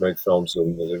they just make films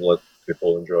and they let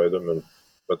people enjoy them,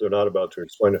 but they're not about to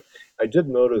explain it. I did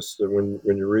notice that when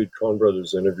you read Coen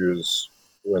brothers interviews,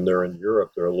 when they're in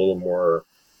Europe, they're a little more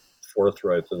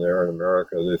forthright than they are in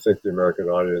America. They think the American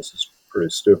audience is pretty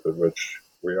stupid, which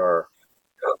we are.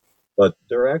 But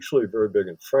they're actually very big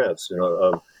in France, and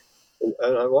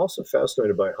I'm also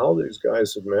fascinated by how these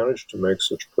guys have managed to make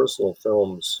such personal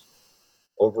films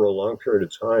over a long period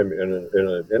of time in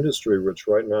an industry which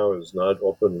right now is not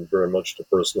open very much to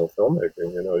personal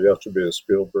filmmaking. You have to be a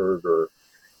Spielberg or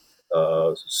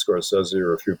Scorsese,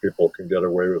 or a few people can get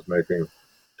away with making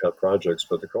pet projects.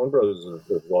 But the Coen brothers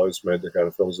have always made the kind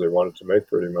of films they wanted to make,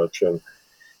 pretty much. And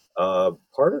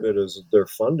part of it is that their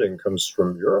funding comes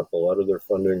from Europe. A lot of their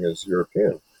funding is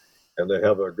European. And they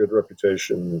have a good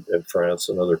reputation in France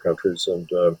and other countries. And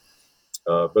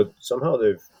but somehow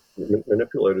they've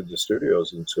manipulated the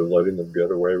studios into letting them get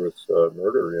away with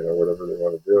murder, whatever they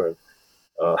want to do.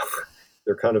 And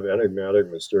they're kind of enigmatic,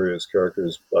 mysterious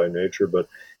characters by nature, but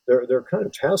they're kind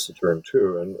of taciturn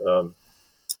too.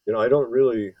 And I've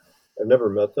never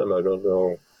met them. I don't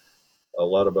know a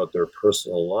lot about their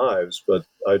personal lives, but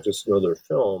I just know their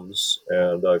films,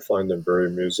 and I find them very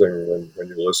amusing when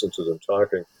you listen to them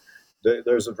talking.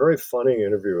 There's a very funny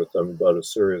interview with them about A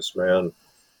Serious Man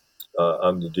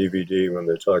on the DVD, when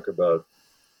they talk about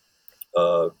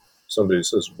somebody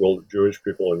says, "Will Jewish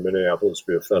people in Minneapolis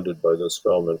be offended by this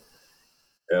film?"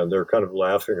 And they're kind of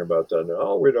laughing about that.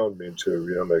 Oh, we don't mean to.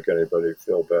 We don't make anybody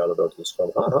feel bad about this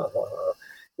film. Ha, ha, ha, ha.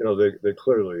 They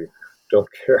clearly don't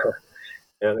care.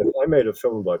 And if I made a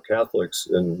film about Catholics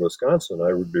in Wisconsin,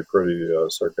 I would be pretty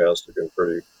sarcastic and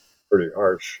pretty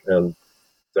harsh. And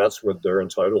that's what they're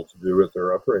entitled to do with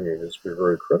their upbringing, is be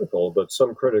very critical. But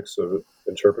some critics have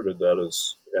interpreted that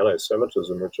as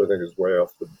anti-Semitism, which I think is way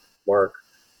off the mark.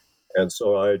 And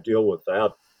so I deal with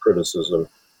that criticism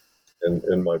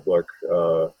in my book,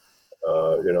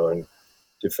 and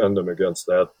defend them against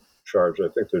that charge. I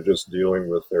think they're just dealing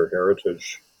with their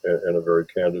heritage in a very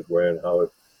candid way, and how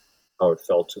it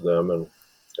felt to them.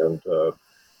 And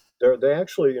they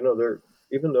actually, they're,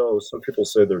 even though some people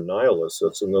say they're nihilists,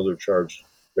 that's another charge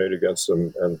made against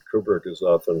them. And Kubrick is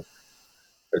often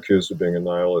accused of being a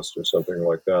nihilist or something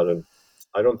like that. And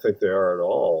I don't think they are at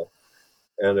all.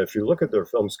 And if you look at their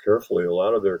films carefully, a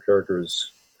lot of their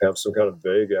characters have some kind of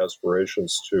vague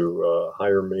aspirations to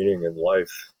higher meaning in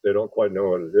life. They don't quite know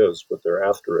what it is, but they're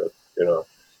after it,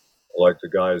 like the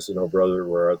guys in Oh Brother,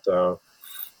 Where Art Thou?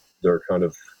 They're kind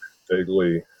of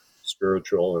vaguely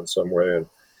spiritual in some way. And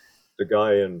the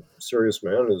guy in Serious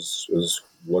Man is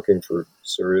looking for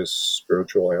serious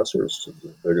spiritual answers to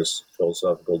the biggest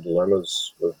philosophical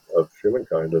dilemmas of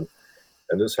humankind. And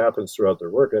this happens throughout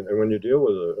their work. And when you deal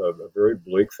with a very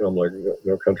bleak film like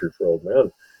No Country for Old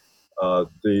Men,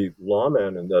 the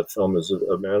lawman in that film is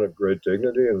a man of great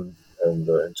dignity and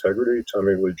integrity.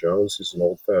 Tommy Lee Jones, he's an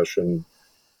old-fashioned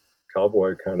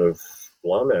cowboy kind of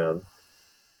lawman.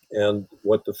 And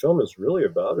what the film is really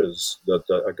about is that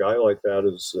a guy like that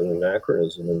is an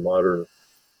anachronism in modern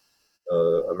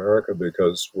America,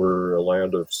 because we're a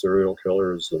land of serial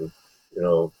killers and,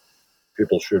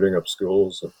 people shooting up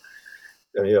schools.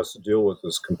 And he has to deal with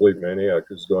this complete maniac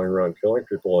who's going around killing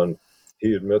people. And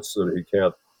he admits that he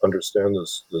can't understand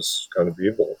this kind of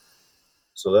evil.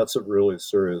 So that's a really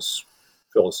serious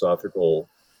philosophical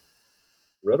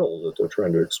riddle that they're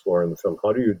trying to explore in the film.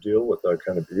 How do you deal with that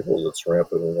kind of evil that's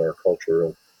rampant in our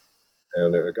culture?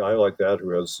 And a guy like that who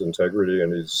has integrity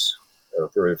and he's a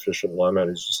very efficient lawman,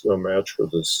 he's just no match for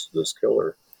this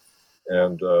killer.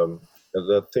 And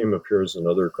that theme appears in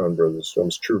other Coen Brothers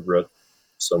films. True Grit,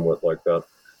 somewhat like that.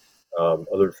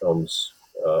 Other films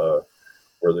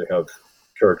where they have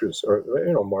characters, or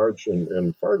Marge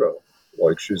in Fargo,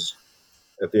 like she's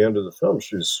at the end of the film,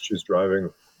 she's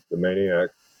driving the maniac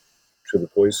to the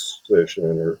police station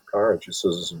in her car, and she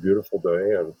says, "It's a beautiful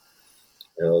day, and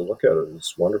look at it,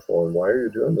 it's wonderful. And why are you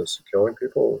doing this? You're killing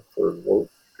people for a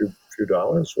few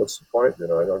dollars? What's the point? I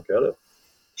don't get it."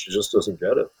 She just doesn't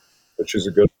get it, but she's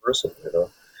a good person,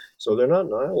 So they're not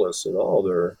nihilists at all.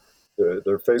 They're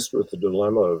faced with the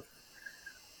dilemma of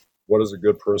what does a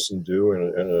good person do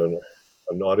in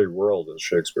a naughty world, as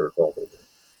Shakespeare called it.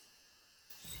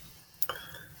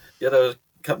 Yeah, there were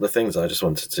a couple of things I just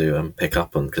wanted to pick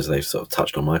up on, because they've sort of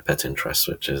touched on my pet interest,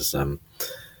 which is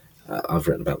I've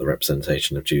written about the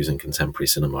representation of Jews in contemporary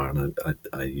cinema, and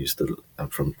I used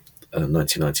from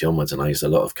 1990 onwards, and I used a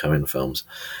lot of Coen films.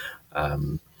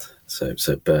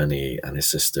 So Bernie and his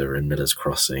sister in Miller's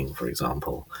Crossing, for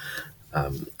example.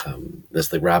 There's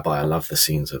the rabbi. I love the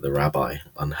scenes with the rabbi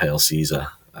on Hail Caesar.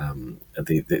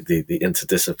 The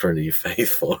interdisciplinary faith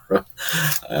forum.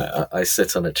 I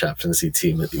sit on a chaplaincy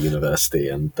team at the university,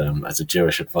 and as a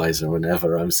Jewish advisor,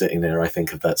 whenever I'm sitting there, I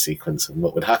think of that sequence and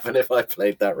what would happen if I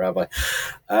played that rabbi.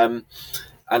 And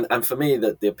for me,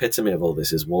 the epitome of all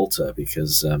this is Walter,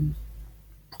 because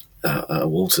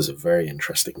Walter's a very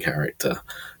interesting character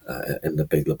in The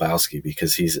Big Lebowski,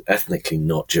 because he's ethnically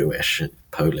not Jewish,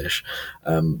 Polish,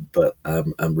 but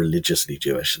religiously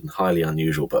Jewish, and highly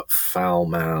unusual, but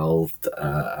foul-mouthed,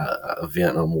 a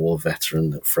Vietnam War veteran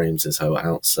that frames his whole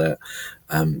outset,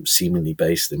 seemingly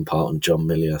based in part on John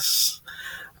Milius.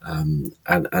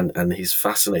 And he's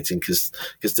fascinating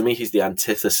because to me he's the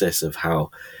antithesis of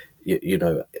how,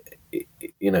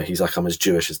 he's like, I'm as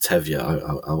Jewish as Tevye.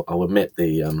 I'll omit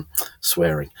the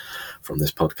swearing from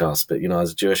this podcast, but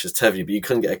as Jewish as Tevye, but you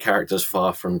couldn't get a character as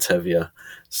far from Tevye,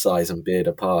 size and beard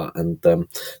apart. And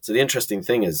so the interesting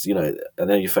thing is, I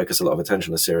know you focus a lot of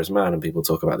attention on Serious Man, and people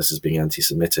talk about this as being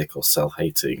anti-Semitic or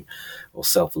self-hating or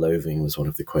self-loathing was one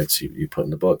of the quotes you put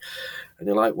in the book. And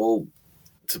you're like, well,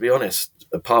 to be honest,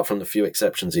 apart from the few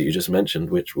exceptions that you just mentioned,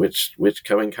 which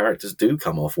Coen characters do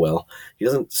come off well,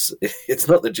 it's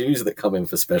not the Jews that come in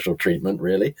for special treatment,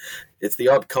 really. It's the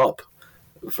odd cop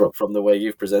from the way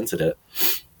you've presented it.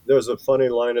 There's a funny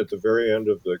line at the very end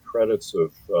of the credits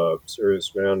of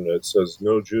Serious Man that says,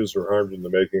 "No Jews were harmed in the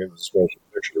making of this motion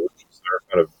picture," which is their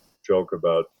kind of joke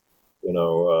about,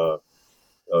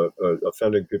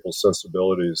 offending people's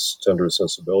sensibilities, tender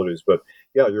sensibilities. But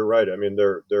yeah, you're right. I mean,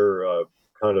 they're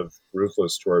kind of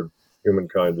ruthless toward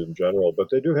humankind in general, but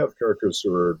they do have characters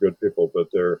who are good people, but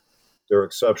they're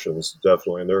exceptions,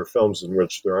 definitely. And there are films in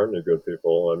which there aren't any good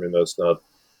people. I mean, they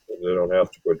don't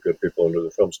have to put good people into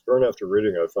the films. Burn After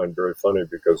Reading I find very funny,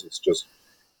 because it's just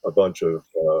a bunch of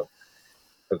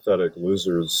pathetic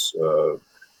losers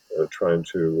trying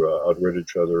to outwit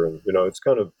each other. And, it's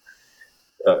kind of,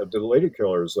 The Lady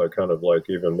Killers, I kind of like.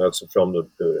 Even that's a film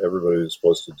that everybody is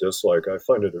supposed to dislike. I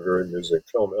find it a very amusing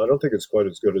film. I don't think it's quite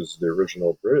as good as the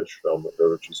original British film,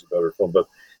 which is a better film. But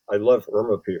I love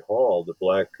Irma P. Hall, the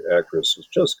black actress, is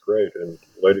just great. And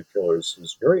Lady Killers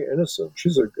is very innocent.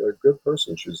 She's a good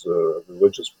person. She's a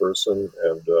religious person,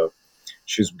 and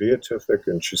she's beatific,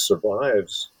 and she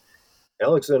survives.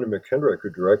 Alexander McKendrick, who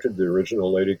directed the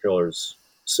original Lady Killers,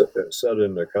 said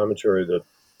in the commentary that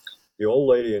the old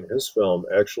lady in his film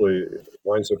actually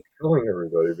winds up killing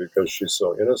everybody because she's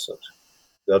so innocent.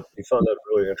 That he found that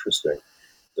really interesting.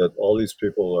 That all these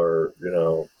people are,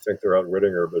 think they're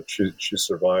outwitting her, but she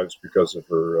survives because of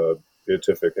her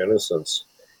beatific innocence,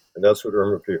 and that's what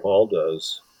Irma P. Hall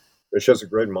does. And she has a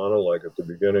great monologue at the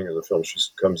beginning of the film. She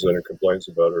comes in and complains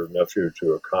about her nephew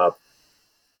to a cop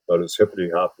about his hippity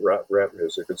hop rap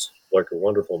music. It's like a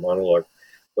wonderful monologue.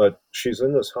 But she's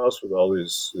in this house with all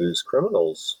these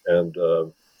criminals, and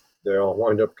they all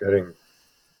wind up getting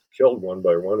killed one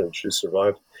by one, and she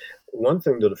survived. One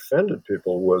thing that offended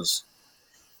people was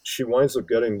she winds up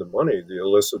getting the money, the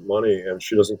illicit money, and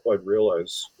she doesn't quite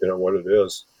realize, what it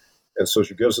is. And so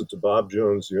she gives it to Bob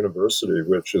Jones University,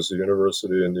 which is a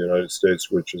university in the United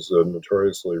States, which is a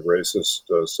notoriously racist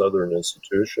Southern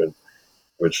institution,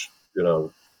 which,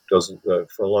 doesn't,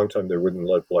 for a long time, they wouldn't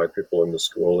let black people in the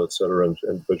school, et cetera.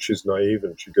 But she's naive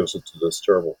and she gives it to this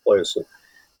terrible place. And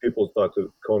people thought that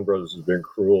Coen Brothers was being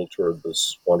cruel toward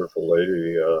this wonderful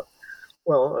lady.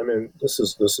 This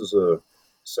is a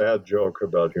sad joke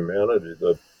about humanity,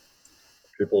 that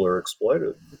people are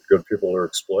exploited. Good people are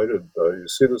exploited. You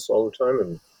see this all the time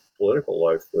in political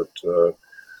life, that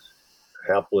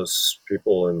hapless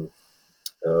people in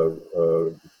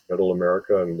Middle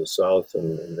America and the South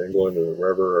and in England and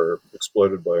wherever are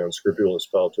exploited by unscrupulous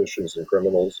politicians and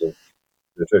criminals, and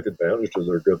they take advantage of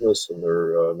their goodness and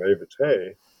their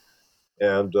naivete.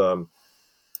 And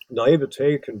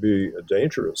naivete can be a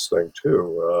dangerous thing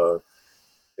too.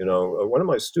 One of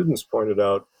my students pointed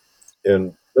out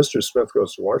in Mr. Smith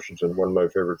Goes to Washington, one of my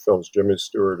favorite films, Jimmy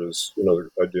Stewart is, the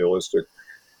idealistic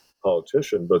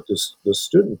politician, but this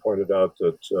student pointed out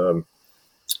that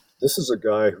this is a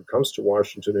guy who comes to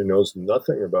Washington, he knows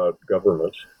nothing about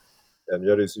government, and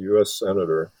yet he's a U.S.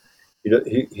 senator.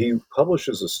 He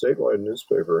publishes a statewide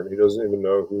newspaper, and he doesn't even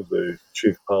know who the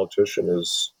chief politician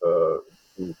is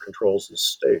who controls the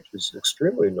state. He's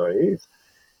extremely naive.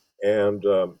 And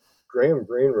Graham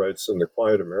Greene writes in The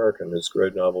Quiet American, his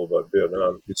great novel about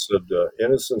Vietnam, he said,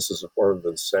 innocence is a form of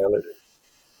insanity.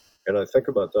 And I think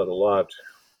about that a lot.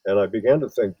 And I began to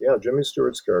think, Jimmy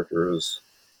Stewart's character is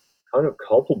kind of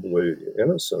culpably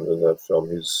innocent in that film.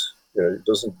 He's, he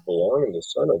doesn't belong in the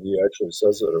Senate. He actually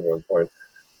says that at one point.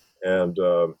 And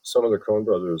some of the Coen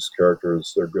Brothers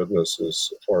characters, their goodness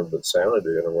is a form of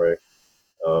insanity in a way.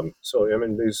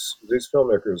 These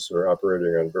filmmakers are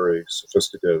operating on very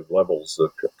sophisticated levels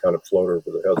that kind of float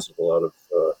over the heads of a lot of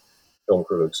film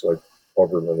critics like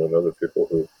Hoberman and other people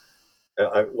who,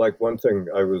 one thing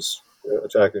I was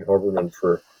attacking Hoberman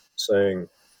for saying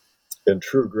in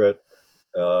True Grit,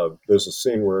 there's a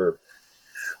scene where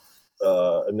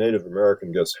a Native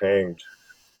American gets hanged,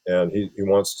 and he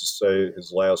wants to say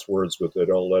his last words, but they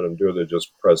don't let him do it. They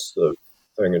just press the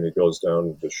thing and he goes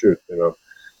down the chute,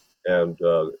 And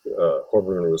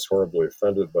Hoberman was horribly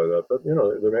offended by that. But,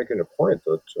 they're making a point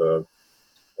that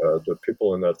the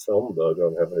people in that film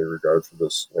don't have any regard for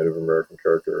this Native American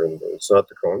character. And it's not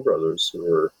the Coen Brothers who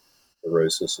are the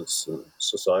racists. It's the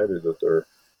society that they're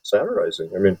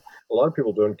satirizing. A lot of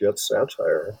people don't get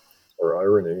satire or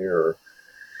irony or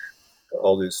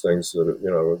all these things that,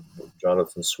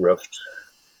 Jonathan Swift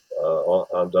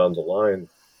on down the line,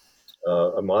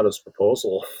 A Modest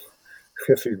Proposal.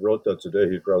 If he wrote that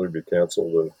today, he'd probably be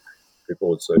canceled, and people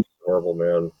would say, horrible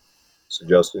man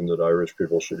suggesting that Irish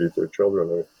people should eat their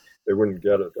children. They wouldn't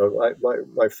get it.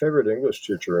 My favorite English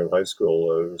teacher in high school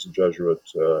was a Jesuit.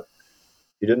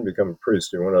 He didn't become a priest.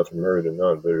 He went off and married a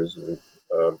nun, but he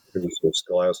was a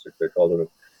scholastic, they called him.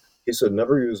 He said,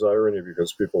 never use irony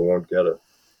because people won't get it.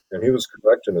 And he was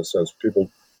correct in a sense.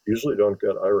 People usually don't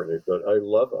get irony, but I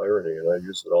love irony, and I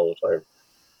use it all the time.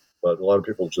 But a lot of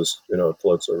people just, it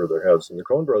floats over their heads. And the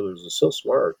Coen Brothers are so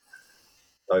smart.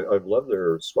 I've loved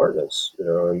their smartness,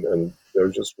 and they're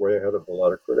just way ahead of a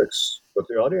lot of critics. But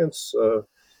the audience, to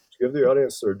give the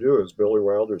audience their due, as Billy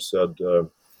Wilder said,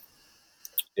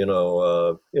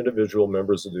 individual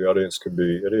members of the audience can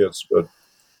be idiots, but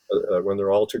when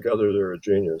they're all together, they're a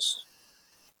genius.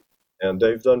 And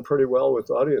they've done pretty well with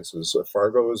audiences.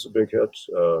 Fargo is a big hit.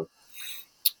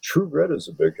 True Grit is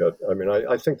a big hit.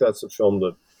 I think that's a film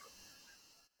that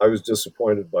I was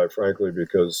disappointed by, frankly,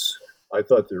 because I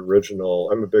thought the original,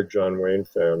 I'm a big John Wayne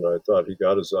fan. I thought he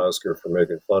got his Oscar for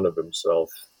making fun of himself.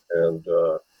 And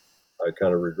I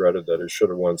kind of regretted that. He should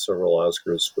have won several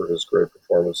Oscars for his great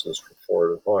performances for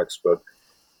Ford and Hawks. But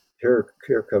here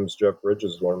comes Jeff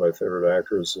Bridges, one of my favorite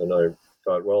actors. And I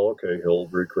thought, well, okay, he'll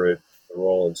recreate the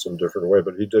role in some different way.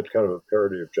 But he did kind of a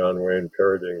parody of John Wayne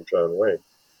parodying John Wayne,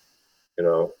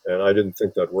 and I didn't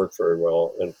think that worked very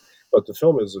well. But the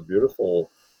film is a beautiful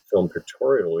filmed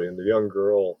pictorially, and the young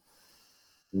girl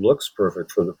looks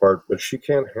perfect for the part, but she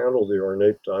can't handle the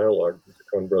ornate dialogue with the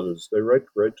Coen brothers. They write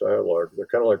great dialogue. They're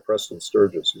kind of like Preston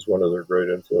Sturges. He's one of their great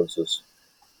influences,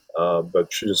 but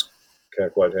she just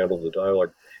can't quite handle the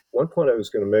dialogue. One point I was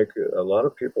going to make, a lot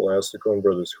of people ask the Coen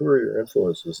brothers, who are your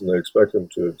influences? And they expect them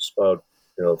to spout,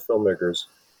 filmmakers.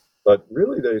 But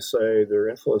really they say their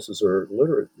influences are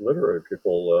literary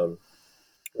people.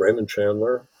 Raymond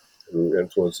Chandler, who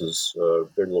influences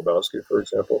Big Lebowski, for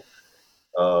example.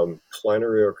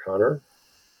 Flannery O'Connor.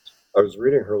 I was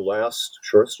reading her last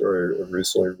short story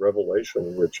recently,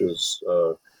 Revelation, which is,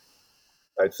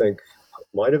 I think,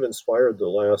 might have inspired the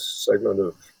last segment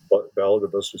of Ballad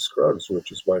of Buster Scruggs,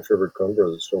 which is my favorite Coen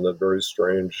brothers film, that very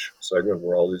strange segment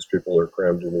where all these people are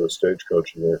crammed into a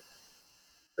stagecoach and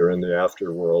they're in the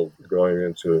afterworld going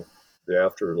into the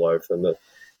afterlife. And the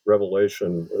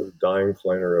Revelation, dying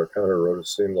Flannery O'Connor wrote a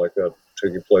scene like that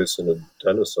taking place in a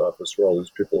dentist's office where all these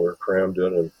people are crammed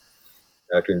in and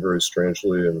acting very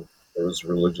strangely. And there was a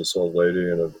religious old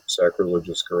lady and a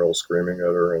sacrilegious girl screaming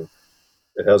at her. And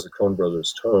it has a Coen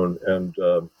brothers tone. And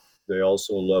they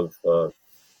also love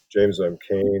James M.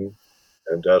 Cain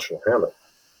and Dashiell Hammett.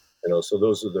 So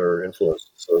those are their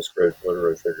influences, those great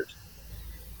literary figures.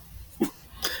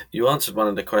 You answered one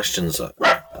of the questions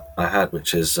I had,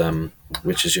 which is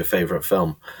your favorite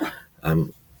film,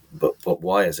 but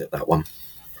why is it that one?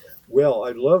 Well,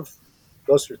 I love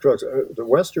Buster Scruggs. The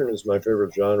Western is my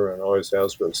favorite genre and always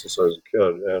has been since I was a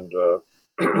kid.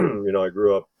 And I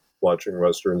grew up watching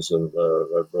Westerns, and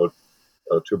I wrote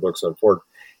 2 books on Ford.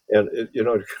 And it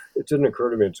didn't occur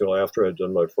to me until after I'd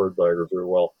done my Ford biography.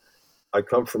 Well, I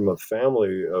come from a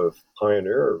family of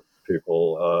pioneer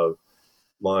people.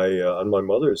 On my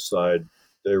mother's side,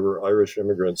 they were Irish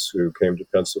immigrants who came to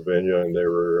Pennsylvania, and they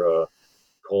were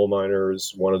coal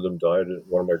miners. One of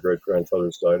my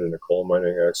great-grandfathers died in a coal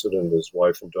mining accident. His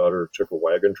wife and daughter took a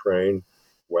wagon train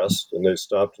west, and they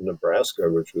stopped in Nebraska,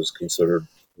 which was considered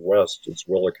west. It's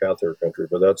Willa Cather country,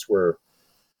 but that's where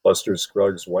Buster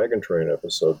Scruggs' wagon train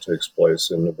episode takes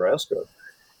place, in Nebraska.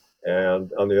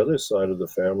 And on the other side of the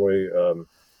family,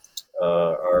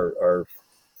 our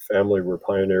family were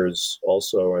pioneers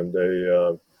also, and they,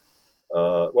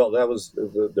 that was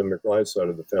the McBride side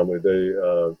of the family.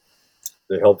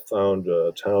 They helped found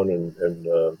a town in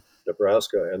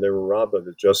Nebraska, and they were robbed by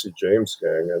the Jesse James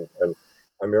gang. And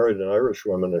I married an Irish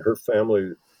woman, and her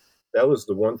family, that was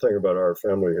the one thing about our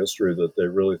family history that they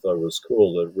really thought was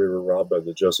cool, that we were robbed by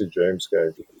the Jesse James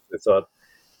gang. They thought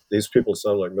these people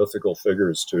sound like mythical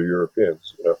figures to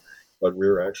Europeans, but we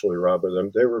were actually robbed by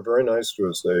them. They were very nice to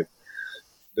us.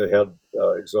 They had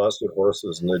exhausted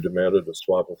horses, and they demanded a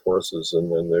swap of horses,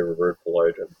 and then they were very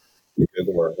polite, and we gave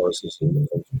them our horses, and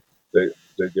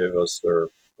they gave us their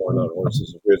worn-out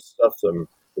horses. If we had stuffed them,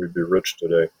 we'd be rich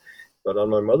today. But on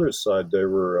my mother's side, they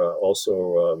were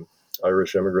also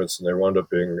Irish immigrants, and they wound up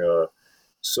being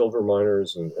silver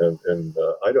miners in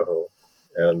Idaho.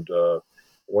 And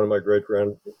one of my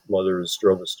great-grandmothers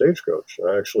drove a stagecoach.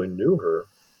 I actually knew her.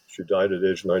 She died at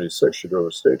age 96. She drove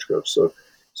a stagecoach. So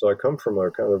I come from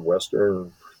a kind of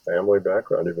Western family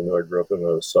background, even though I grew up in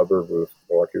a suburb of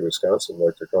Milwaukee, Wisconsin,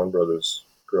 like the Coen brothers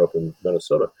grew up in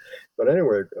Minnesota. But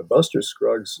anyway, Buster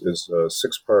Scruggs is a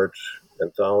 6-part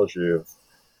anthology of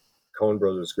Coen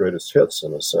brothers' greatest hits,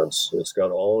 in a sense. It's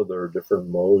got all of their different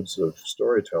modes of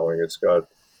storytelling. It's got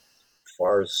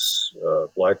farce,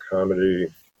 black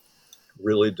comedy,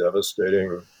 really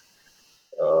devastating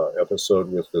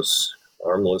episode with this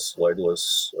armless,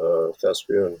 legless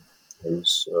thespian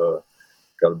who's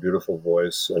got a beautiful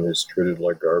voice, and he's treated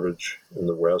like garbage in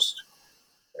the West.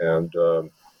 And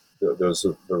there's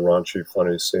the raunchy,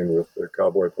 funny scene with the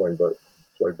cowboy played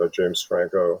by James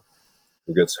Franco,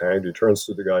 who gets hanged. He turns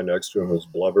to the guy next to him who's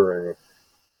blubbering.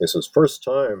 He says, "First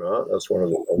time, huh?" That's one of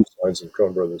the lines in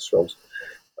Coen brothers films.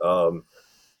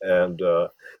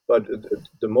 But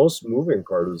the most moving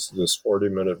part is this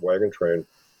 40-minute wagon train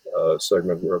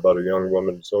segment where about a young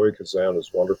woman, Zoe Kazan,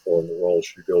 is wonderful in the role.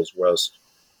 She goes west,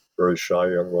 very shy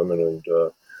young woman, and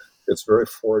it's very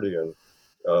Fordian,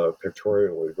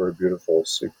 pictorially, very beautiful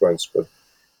sequence, but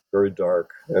very dark.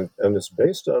 And it's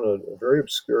based on a very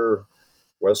obscure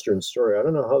Western story. I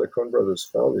don't know how the Coen brothers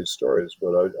found these stories,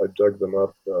 but I dug them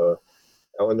up.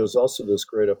 And there's also this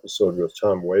great episode with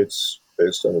Tom Waits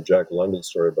based on a Jack London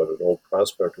story about an old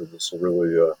prospector. That's a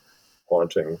really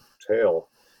haunting tale.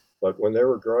 But when they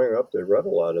were growing up, they read a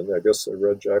lot, and I guess they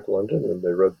read Jack London, and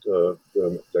they read the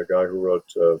guy who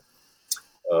wrote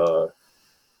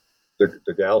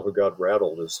The Gal Who Got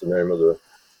Rattled is the name of the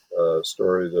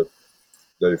story that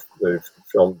they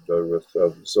filmed with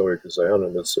Zoe Kazan,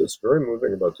 and it's very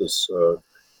moving about this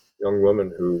young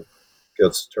woman who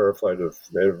gets terrified of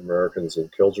Native Americans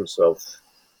and kills herself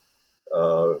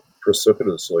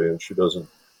precipitously, and she doesn't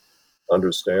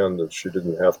understand that she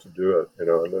didn't have to do it.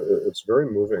 And it's very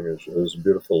moving. There's a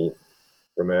beautiful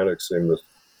romantic scene with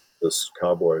this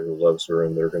cowboy who loves her,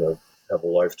 and they're going to have a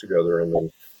life together. And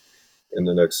then in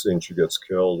the next scene, she gets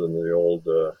killed, and the old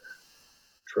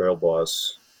trail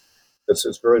boss.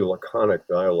 It's very laconic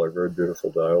dialogue, very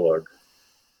beautiful dialogue,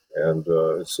 and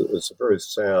it's a very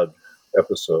sad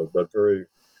episode, but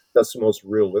that's the most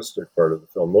realistic part of the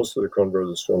film. Most of the Coen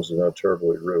Brothers films are not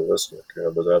terribly realistic,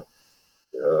 but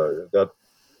that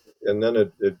and then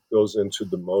it goes into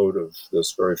the mode of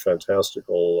this very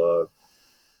fantastical,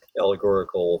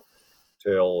 allegorical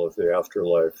tale of the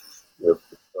afterlife with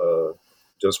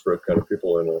disparate kind of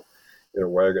people in a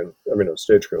wagon, a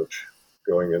stagecoach,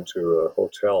 going into a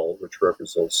hotel, which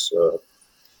represents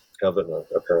heaven,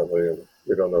 apparently, and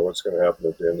we don't know what's going to happen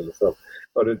at the end of the film.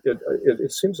 But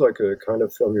it seems like a kind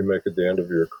of film you make at the end of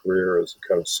your career, as a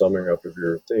kind of summing up of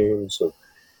your themes, of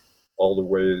all the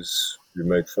ways you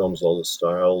make films, all the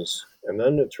styles. And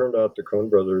then it turned out the Coen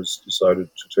Brothers decided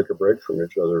to take a break from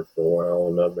each other for a while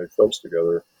and not make films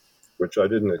together, which I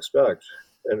didn't expect.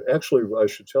 And actually, I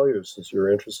should tell you, since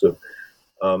you're interested,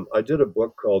 I did a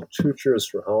book called Two Cheers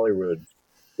for Hollywood,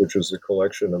 which is a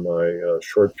collection of my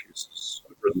short pieces.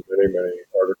 I've written many, many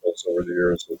articles over the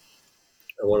years, and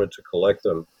I wanted to collect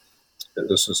them. And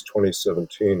this is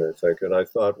 2017, I think. And I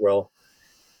thought, well,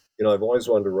 I've always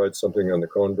wanted to write something on the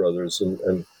Coen Brothers,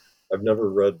 and I've never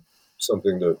read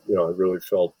something that, I really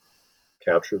felt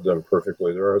captured them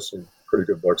perfectly. There are some pretty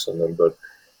good books on them, but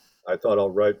I thought I'll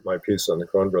write my piece on the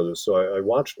Coen Brothers. So I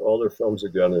watched all their films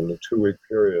again in a 2-week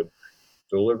period,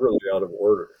 deliberately out of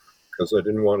order, because I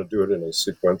didn't want to do it in a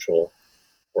sequential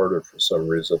order for some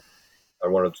reason. I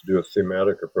wanted to do a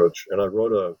thematic approach. And I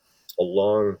wrote a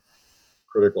long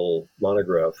critical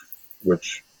monograph,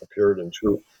 which appeared in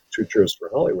Two Cheers for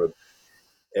Hollywood.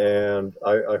 And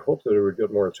I hoped that it would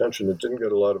get more attention. It didn't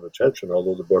get a lot of attention,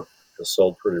 although the book has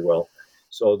sold pretty well.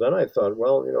 So then I thought,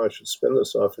 well, I should spin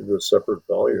this off into a separate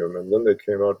volume. And then they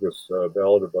came out with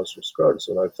Ballad of Buster Scruggs.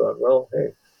 And I thought, well,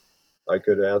 hey, I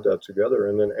could add that together.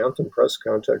 And then Anthem Press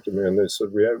contacted me, and they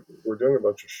said, we're doing a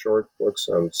bunch of short books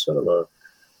on cinema.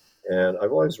 And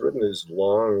I've always written these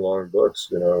long, long books,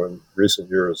 in recent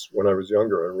years. When I was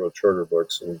younger, I wrote shorter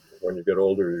books. And when you get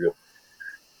older, I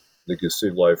think you see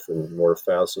life in more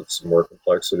facets and more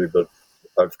complexity. But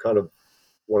I've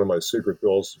one of my secret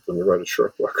goals has been to write a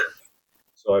short book.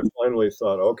 So I finally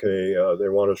thought, okay, they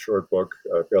want a short book.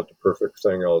 I've got the perfect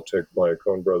thing. I'll take my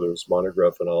Coen Brothers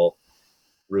monograph and I'll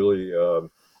really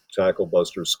tackle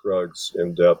Buster Scruggs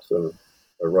in depth, and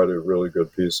I write a really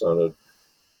good piece on it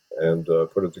and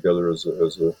put it together as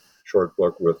a short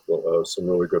book with some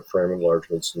really good frame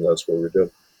enlargements, and that's what we did.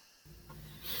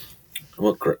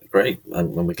 Well, great,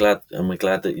 and we're glad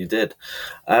that you did.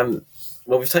 Well,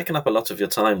 we've taken up a lot of your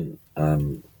time,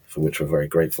 for which we're very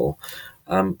grateful.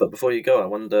 But before you go, I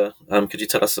wonder, could you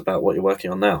tell us about what you're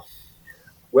working on now?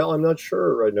 Well, I'm not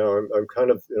sure right now. I'm kind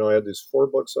of, I had these 4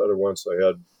 books out at once. I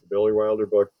had the Billy Wilder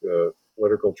book,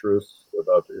 Political Truth,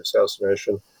 about the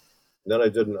assassination. And then I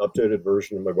did an updated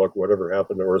version of my book, Whatever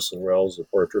Happened to Orson Welles, A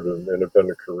Portrait of an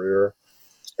Independent Career,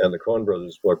 and the Coen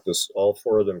Brothers book. All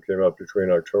 4 of them came out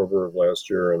between October of last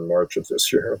year and March of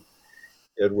this year.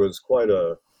 It was quite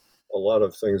a lot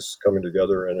of things coming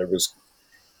together, and it was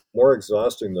more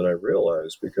exhausting than I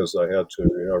realized, because I had to,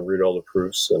 read all the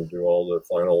proofs and do all the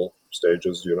final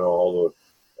stages, all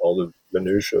the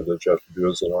minutiae that you have to do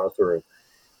as an author.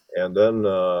 And then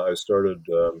I started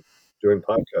doing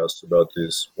podcasts about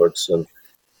these books. And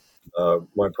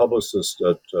my publicist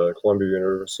at Columbia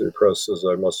University Press says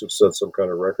I must have set some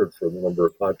kind of record for the number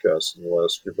of podcasts in the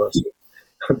last few months.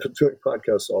 I've been doing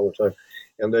podcasts all the time.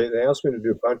 And they asked me to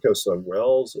do podcasts on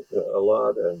Wells a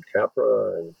lot, and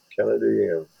Capra and Kennedy,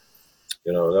 and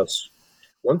that's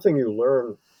one thing you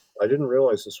learn. I didn't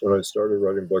realize this when I started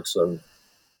writing books on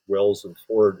Wells and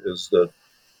Ford, is that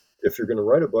if you're going to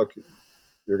write a book,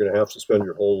 you're going to have to spend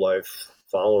your whole life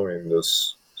following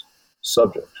this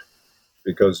subject,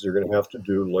 because you're going to have to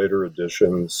do later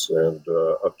editions and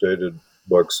updated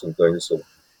books and things. And,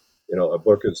 a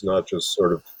book is not just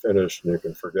sort of finished and you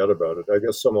can forget about it. I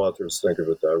guess some authors think of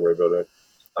it that way, but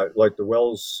I like the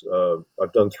Wells,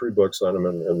 I've done 3 books on him,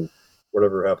 and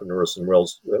Whatever Happened to Orson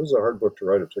Welles, that was a hard book to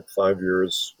write. It took 5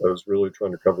 years. I was really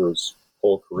trying to cover his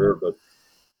whole career, but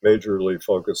majorly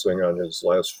focusing on his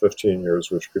last 15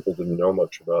 years, which people didn't know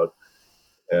much about,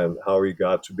 and how he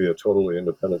got to be a totally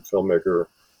independent filmmaker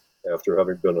after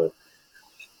having been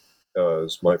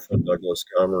as my friend Douglas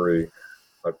Gomery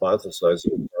hypothesized,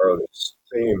 and borrowed his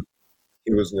theme,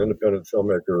 he was an independent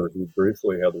filmmaker who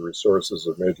briefly had the resources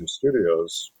of major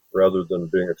studios rather than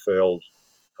being a failed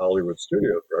Hollywood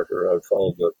studio director. I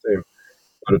followed that theme.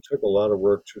 But it took a lot of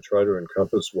work to try to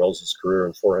encompass Welles's career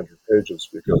in 400 pages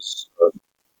because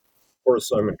poor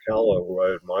Simon Calla, who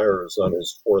I admire, is on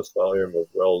his fourth volume of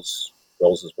Welles's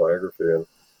biography, and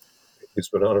he's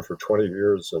been on it for 20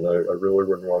 years, and I really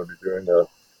wouldn't want to be doing that.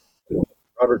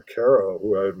 Robert Caro,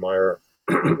 who I admire,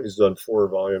 he's done 4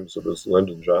 volumes of his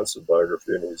Lyndon Johnson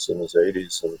biography, and he's in his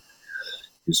 80s, and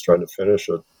he's trying to finish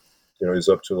it. He's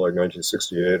up to like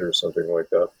 1968 or something like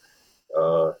that.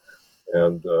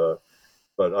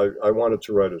 But I wanted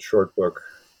to write a short book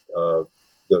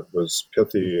that was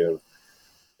pithy and,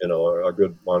 a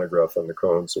good monograph on the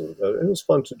Coens. And it was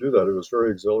fun to do that. It was very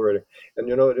exhilarating. And,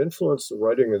 it influenced the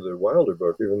writing of the Wilder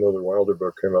book, even though the Wilder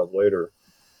book came out later.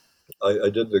 I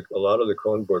did a lot of the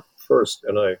Coen book first,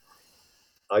 and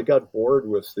I got bored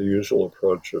with the usual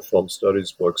approach of film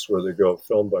studies books where they go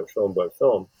film by film by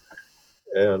film.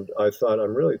 And I thought,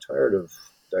 I'm really tired of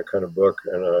that kind of book,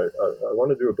 and I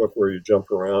want to do a book where you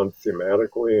jump around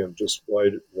thematically and just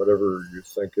write whatever you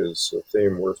think is a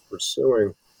theme worth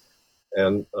pursuing.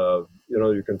 And,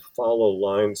 you can follow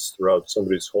lines throughout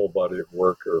somebody's whole body of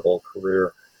work or whole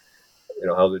career,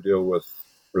 how they deal with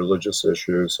religious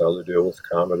issues, how they deal with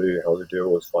comedy, how they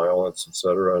deal with violence,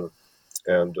 etc.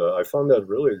 And I found that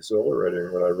really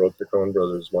exhilarating when I wrote the Coen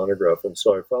Brothers monograph. And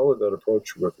so I followed that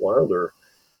approach with Wilder.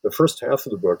 The first half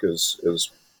of the book is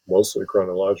mostly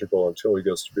chronological until he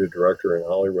gets to be a director in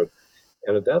Hollywood.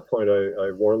 And at that point,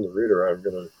 I warned the reader I'm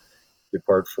going to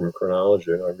depart from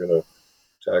chronology and I'm going to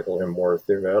tackle him more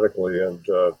thematically. And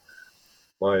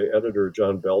my editor,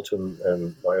 John Belton,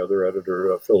 and my other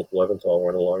editor, Philip Leventhal,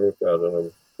 went along with that, and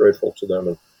I'm grateful to them.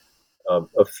 And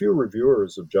a few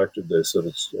reviewers objected. They said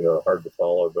it's hard to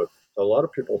follow, but a lot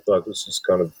of people thought this is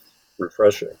kind of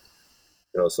refreshing.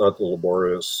 It's not the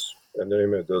laborious, and then he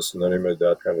made this, and then he made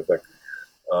that kind of thing.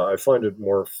 I find it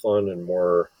more fun and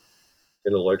more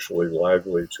intellectually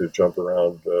lively to jump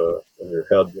around in your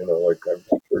head, like I'm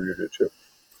sure you do too.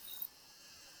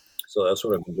 So that's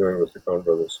what I've been doing with the Coen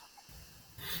Brothers.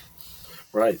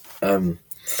 Right.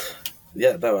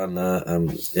 Yeah, no, and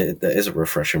there is a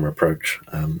refreshing approach,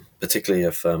 particularly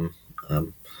if,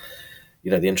 the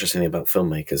interesting thing about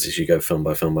filmmakers is you go film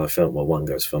by film by film. Well, one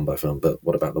goes film by film, but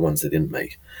what about the ones they didn't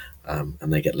make?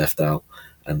 And they get left out.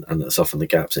 And that's often the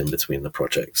gaps in between the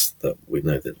projects that we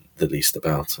know the least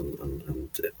about. And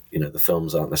the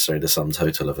films aren't necessarily the sum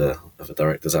total of a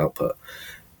director's output.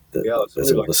 I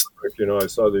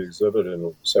saw the exhibit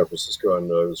in San Francisco,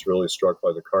 and I was really struck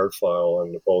by the card file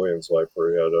on Napoleon's life,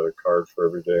 where he had a card for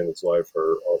every day in his life,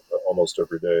 or almost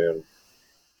every day.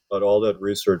 But all that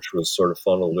research was sort of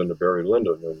funneled into Barry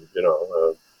Lyndon, and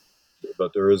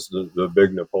but there is the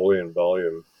big Napoleon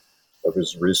volume of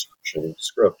his research and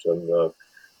script, and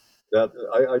that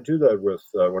I do that with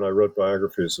when I wrote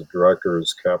biographies of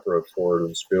directors, Capra, Ford,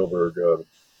 and Spielberg.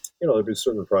 There'd be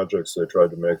certain projects they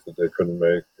tried to make that they couldn't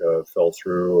make, fell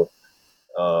through.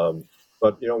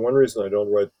 But one reason I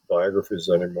don't write biographies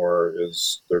anymore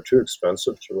is they're too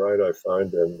expensive to write, I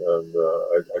find, and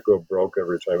I go broke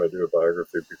every time I do a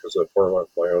biography because I pour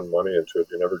my own money into it.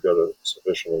 You never get a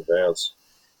sufficient advance,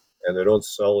 and they don't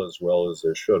sell as well as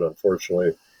they should.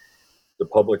 Unfortunately, the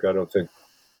public, I don't think,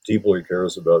 deeply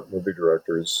cares about movie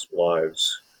directors'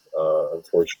 lives.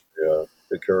 Unfortunately,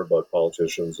 they care about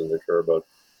politicians and they care about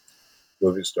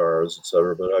movie stars,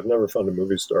 etc. But I've never found a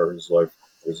movie star whose life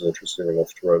was interesting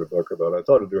enough to write a book about. I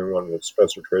thought of doing one with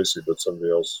Spencer Tracy, but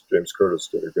somebody else, James Curtis,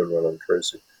 did a good one on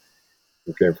Tracy,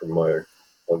 who came from my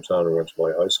hometown and went to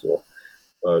my high school.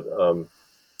 But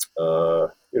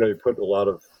you put a lot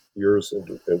of years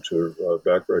into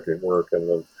backbreaking work, and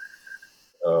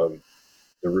then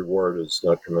the reward is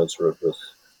not commensurate with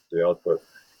the output.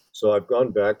 So I've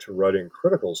gone back to writing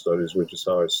critical studies, which is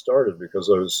how I started, because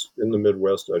I was in the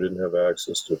Midwest. I didn't have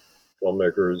access to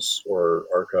filmmakers or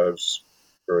archives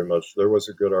very much. There was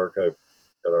a good archive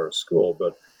at our school,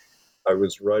 but I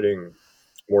was writing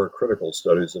more critical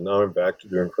studies, and now I'm back to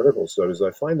doing critical studies.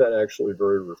 I find that actually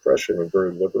very refreshing and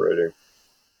very liberating.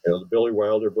 The Billy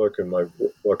Wilder book and my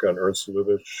book on Ernst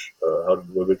Lubitsch, How Did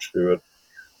Lubitsch Do It?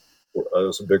 That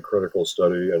was a big critical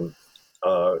study, and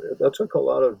that took a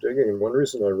lot of digging. And one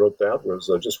reason I wrote that was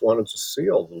I just wanted to see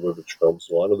all the Lubitsch films.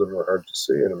 A lot of them were hard to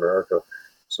see in America.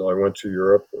 So I went to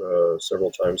Europe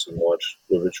several times and watched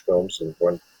Lubitsch films, and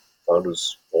found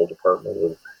his old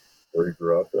apartment where he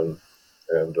grew up, and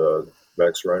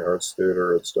Max Reinhardt's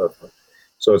theater and stuff.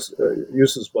 So it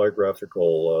uses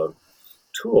biographical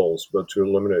tools, but to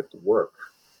eliminate the work.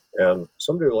 And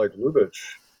somebody like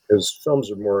Lubitsch, his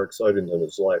films are more exciting than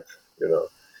his life.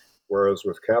 whereas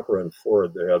with Capra and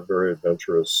Ford, they had very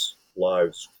adventurous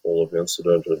lives full of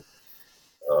incident. And,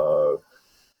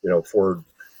 Ford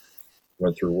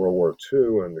went through World War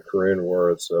II and the Korean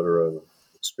War, et cetera. And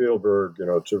Spielberg,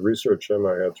 to research him,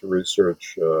 I had to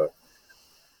research,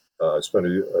 I spent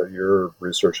a year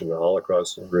researching the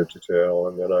Holocaust in great detail,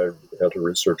 and then I had to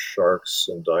research sharks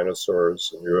and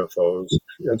dinosaurs and UFOs.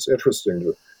 It's interesting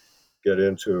to get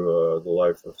into the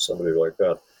life of somebody like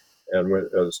that. And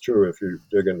it's true, if you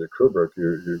dig into Kubrick,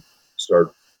 you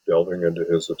start delving into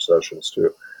his obsessions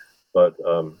too. But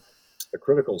a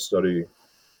critical study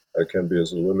can be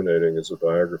as illuminating as a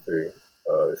biography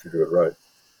if you do it right.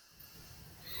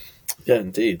 Yeah,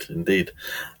 indeed.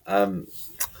 And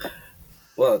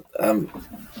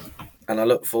I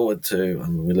look forward to,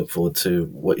 we look forward to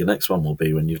what your next one will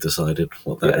be when you've decided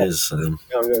what that is. I'm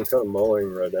kind of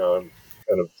mulling right now. I'm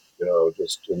kind of,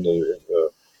 just in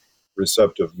the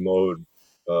receptive mode,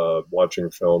 watching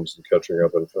films and catching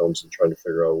up on films and trying to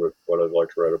figure out what I'd like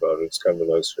to write about. It's kind of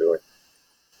a nice feeling.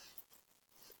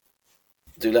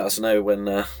 Do let us know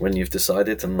when you've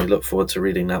decided, and we look forward to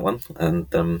reading that one. And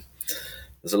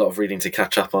there's a lot of reading to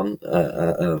catch up on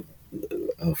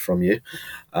from you.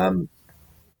 But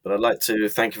I'd like to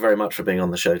thank you very much for being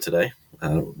on the show today.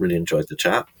 Really enjoyed the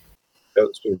chat. Yeah,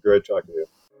 it's been great talking to you.